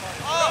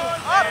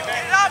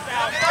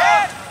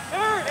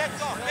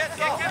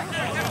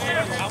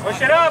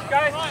 Push it up,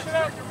 guys. Push it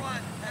up.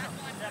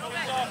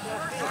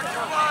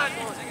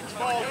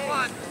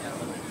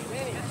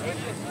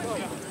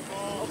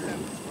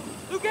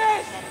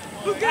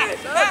 Lucas!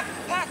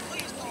 Back,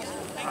 please.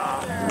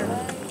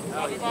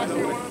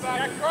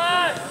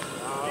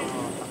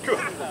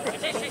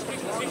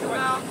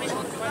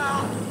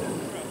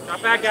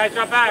 Drop back, guys.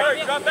 Drop back.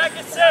 Drop back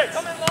at 6.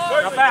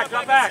 Drop back.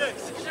 Get there.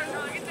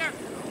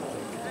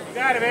 You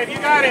got it, babe. You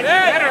got it.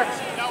 Better.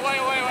 No, wait.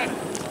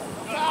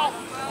 Foul.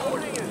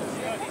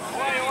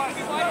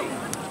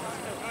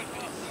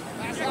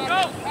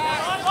 Go.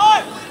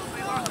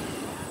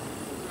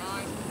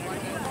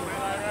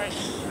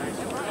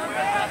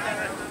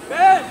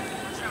 Ben!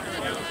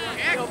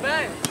 Go,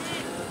 Ben.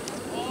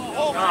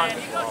 Oh, man.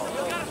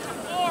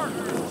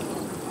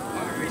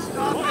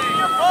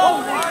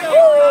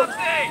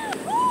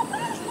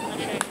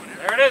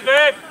 There it is,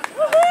 babe.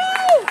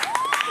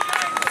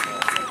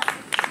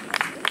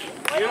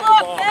 Beautiful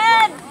ball.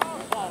 Ben!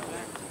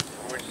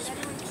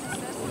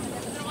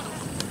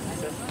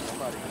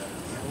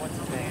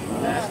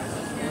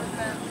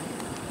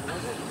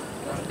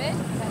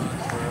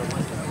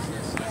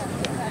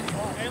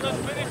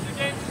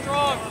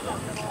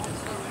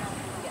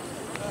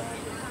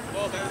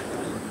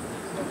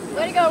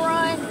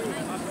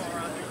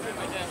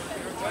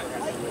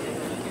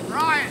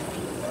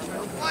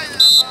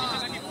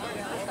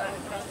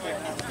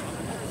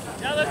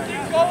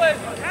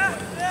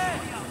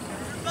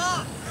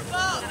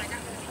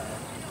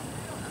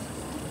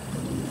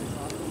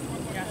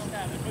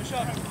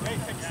 Watch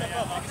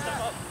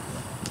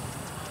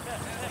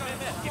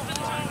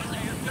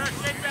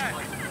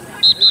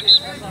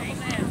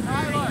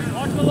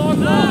the long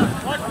ball.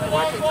 Watch the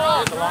long ball.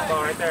 There's the long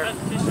ball right there.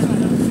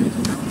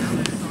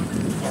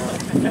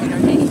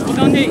 Hold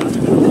on, Nate.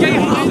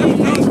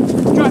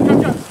 Drop.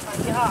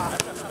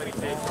 Somebody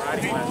say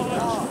karate class.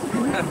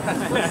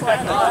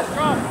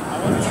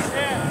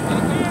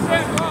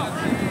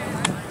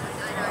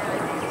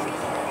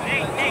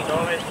 Nate. Go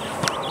in.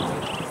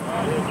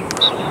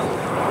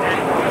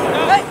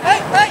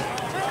 Hey!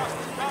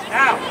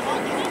 Now.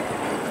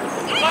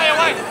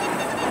 Wait.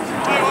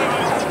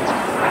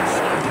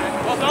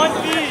 Well done,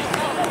 Steve.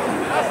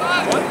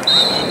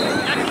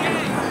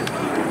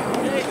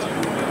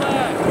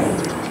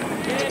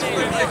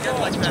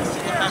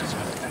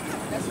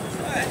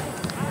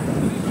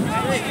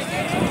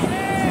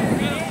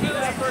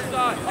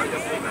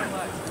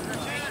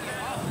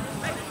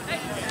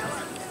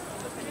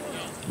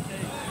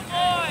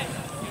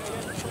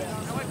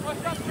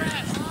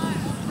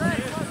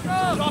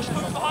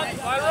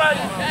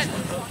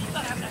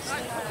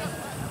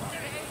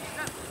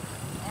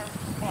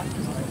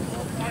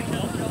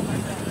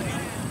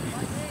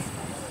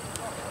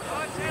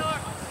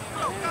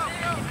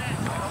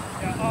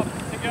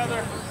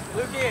 Together.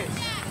 Lucas,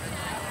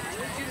 I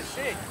need you to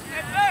six.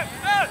 Good.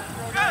 No,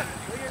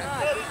 you're not.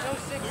 There's no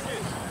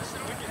sixes.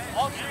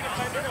 All three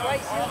defenders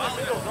right in the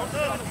middle. Don't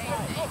move.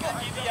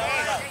 Keep the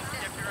outside.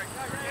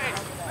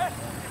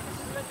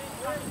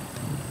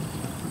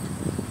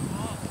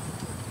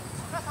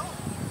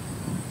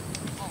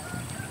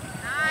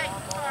 Nice,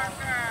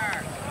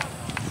 Parker.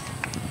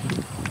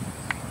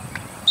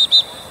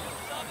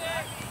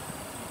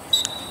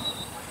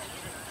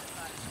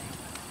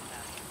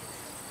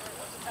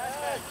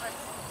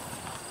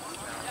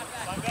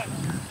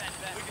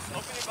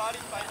 Open your body,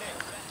 find it.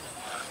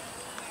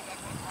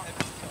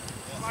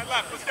 My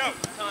left, let's go.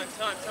 Time.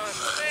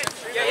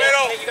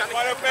 Middle,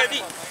 wide open.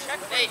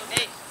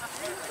 Nate.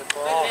 Good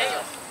ball.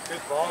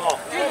 Good ball.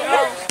 Good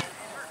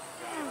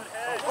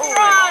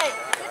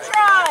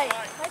try.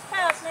 Nice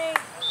pass, Nate.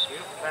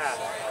 Beautiful pass.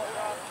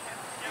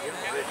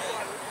 Beautiful vision.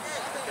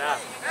 Good job.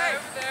 Hey,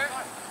 over there.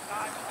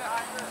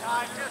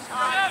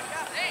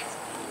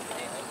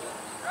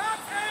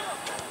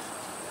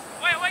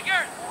 Wait,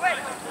 Garrett. Wait.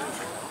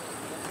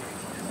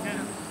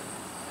 Yeah.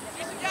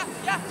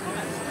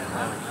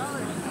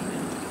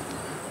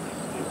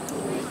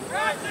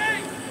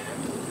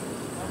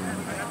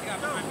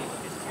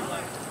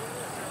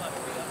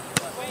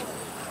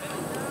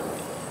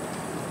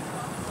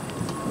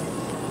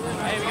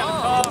 Hey, we got the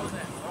talk.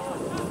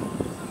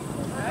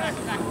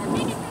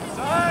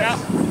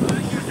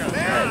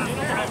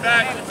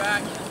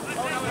 Back.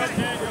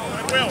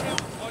 Will.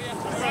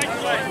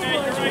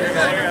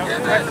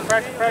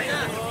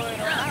 Pressure.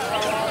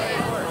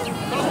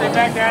 Stay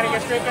back, Daddy.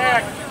 Get straight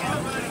back.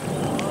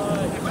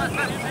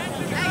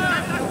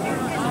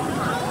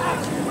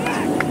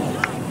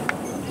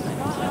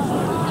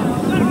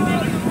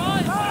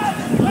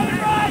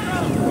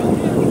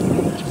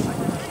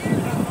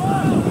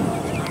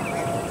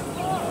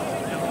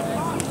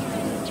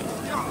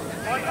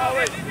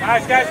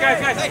 Guys.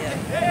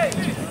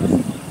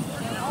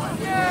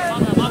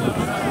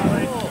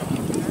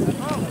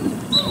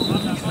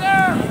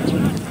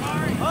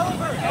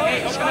 Hey,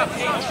 open up.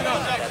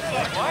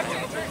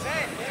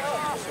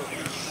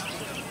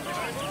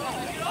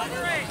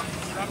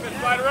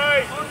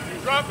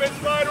 Drop it,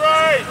 slide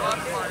right.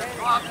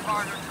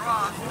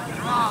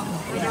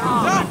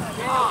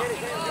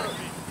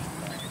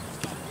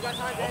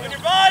 Open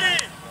your body.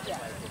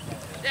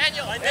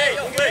 Daniel. Nate,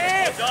 well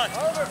done.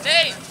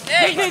 Nate.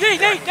 Hey,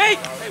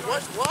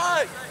 what's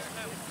what?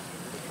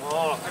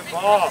 Good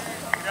ball.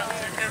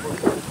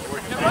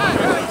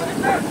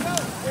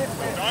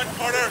 Done,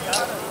 Carter.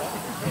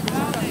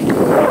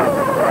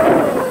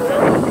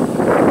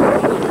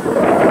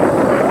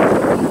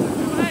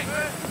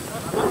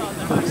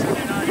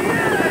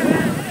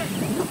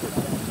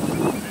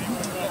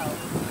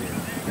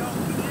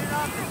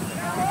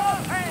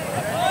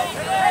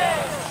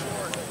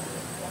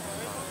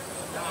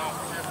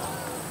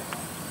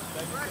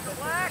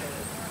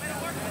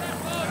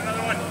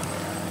 Another one.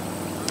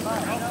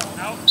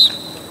 Out.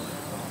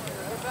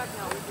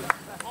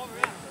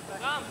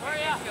 Dom,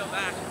 hurry up. Go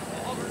back.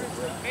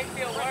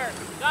 Midfield work.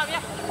 Dom,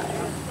 yeah.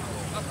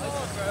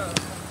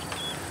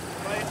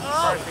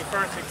 Be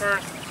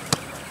first.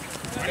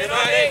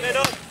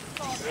 Middle.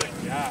 Good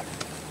job.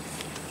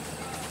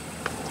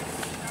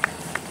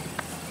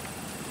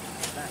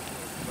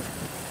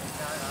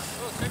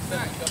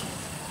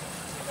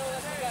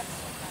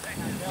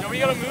 Yo, we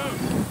gotta move.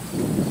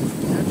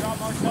 Good job,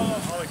 Marcelo.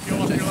 Oh,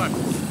 kill off your left.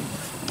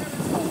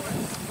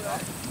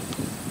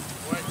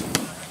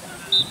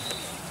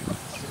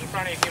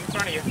 Get in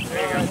front of you.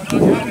 There you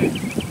go.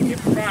 Keep in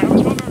front.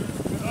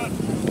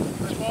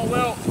 Good ball,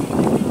 Will.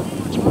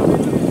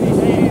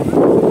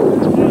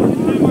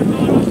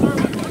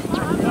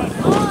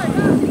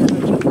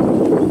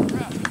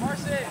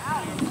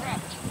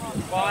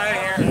 Ball out of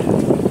here.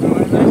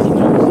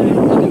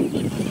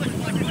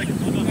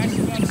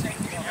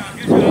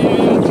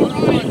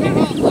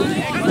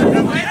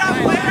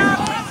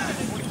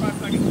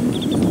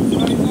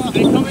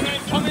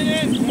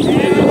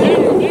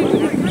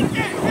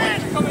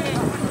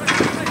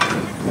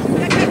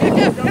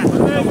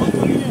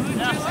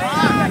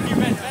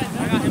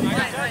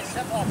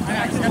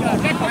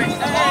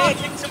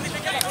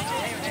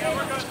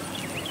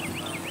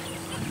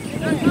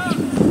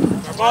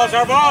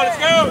 Our ball, let's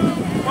go!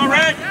 Come on,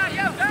 Red!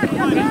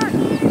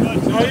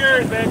 It's all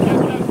yours,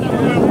 man.